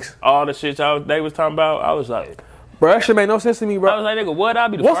 36. All the shit they was talking about, I was like, Bro, that shit made no sense to me, I bro. was like, nigga, what? I'll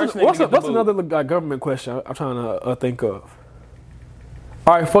be the What's first nigga to get the boot. another like, government question I'm trying to think of?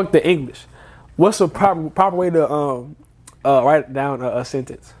 All right, fuck the English. What's the proper way to write down a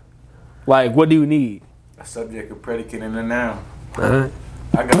sentence? Like, what do you need? A subject, a predicate, and a noun. Uh-huh.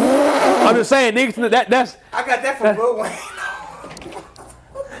 I got I'm just saying, niggas. That's I got that from Lil Wayne.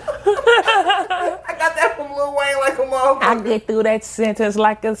 I got that from Lil Wayne like a motherfucker. I get through that sentence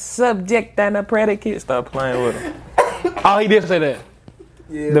like a subject and a predicate. Stop playing with him. oh, he did say that.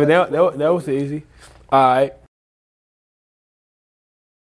 Yeah, That was easy. All right.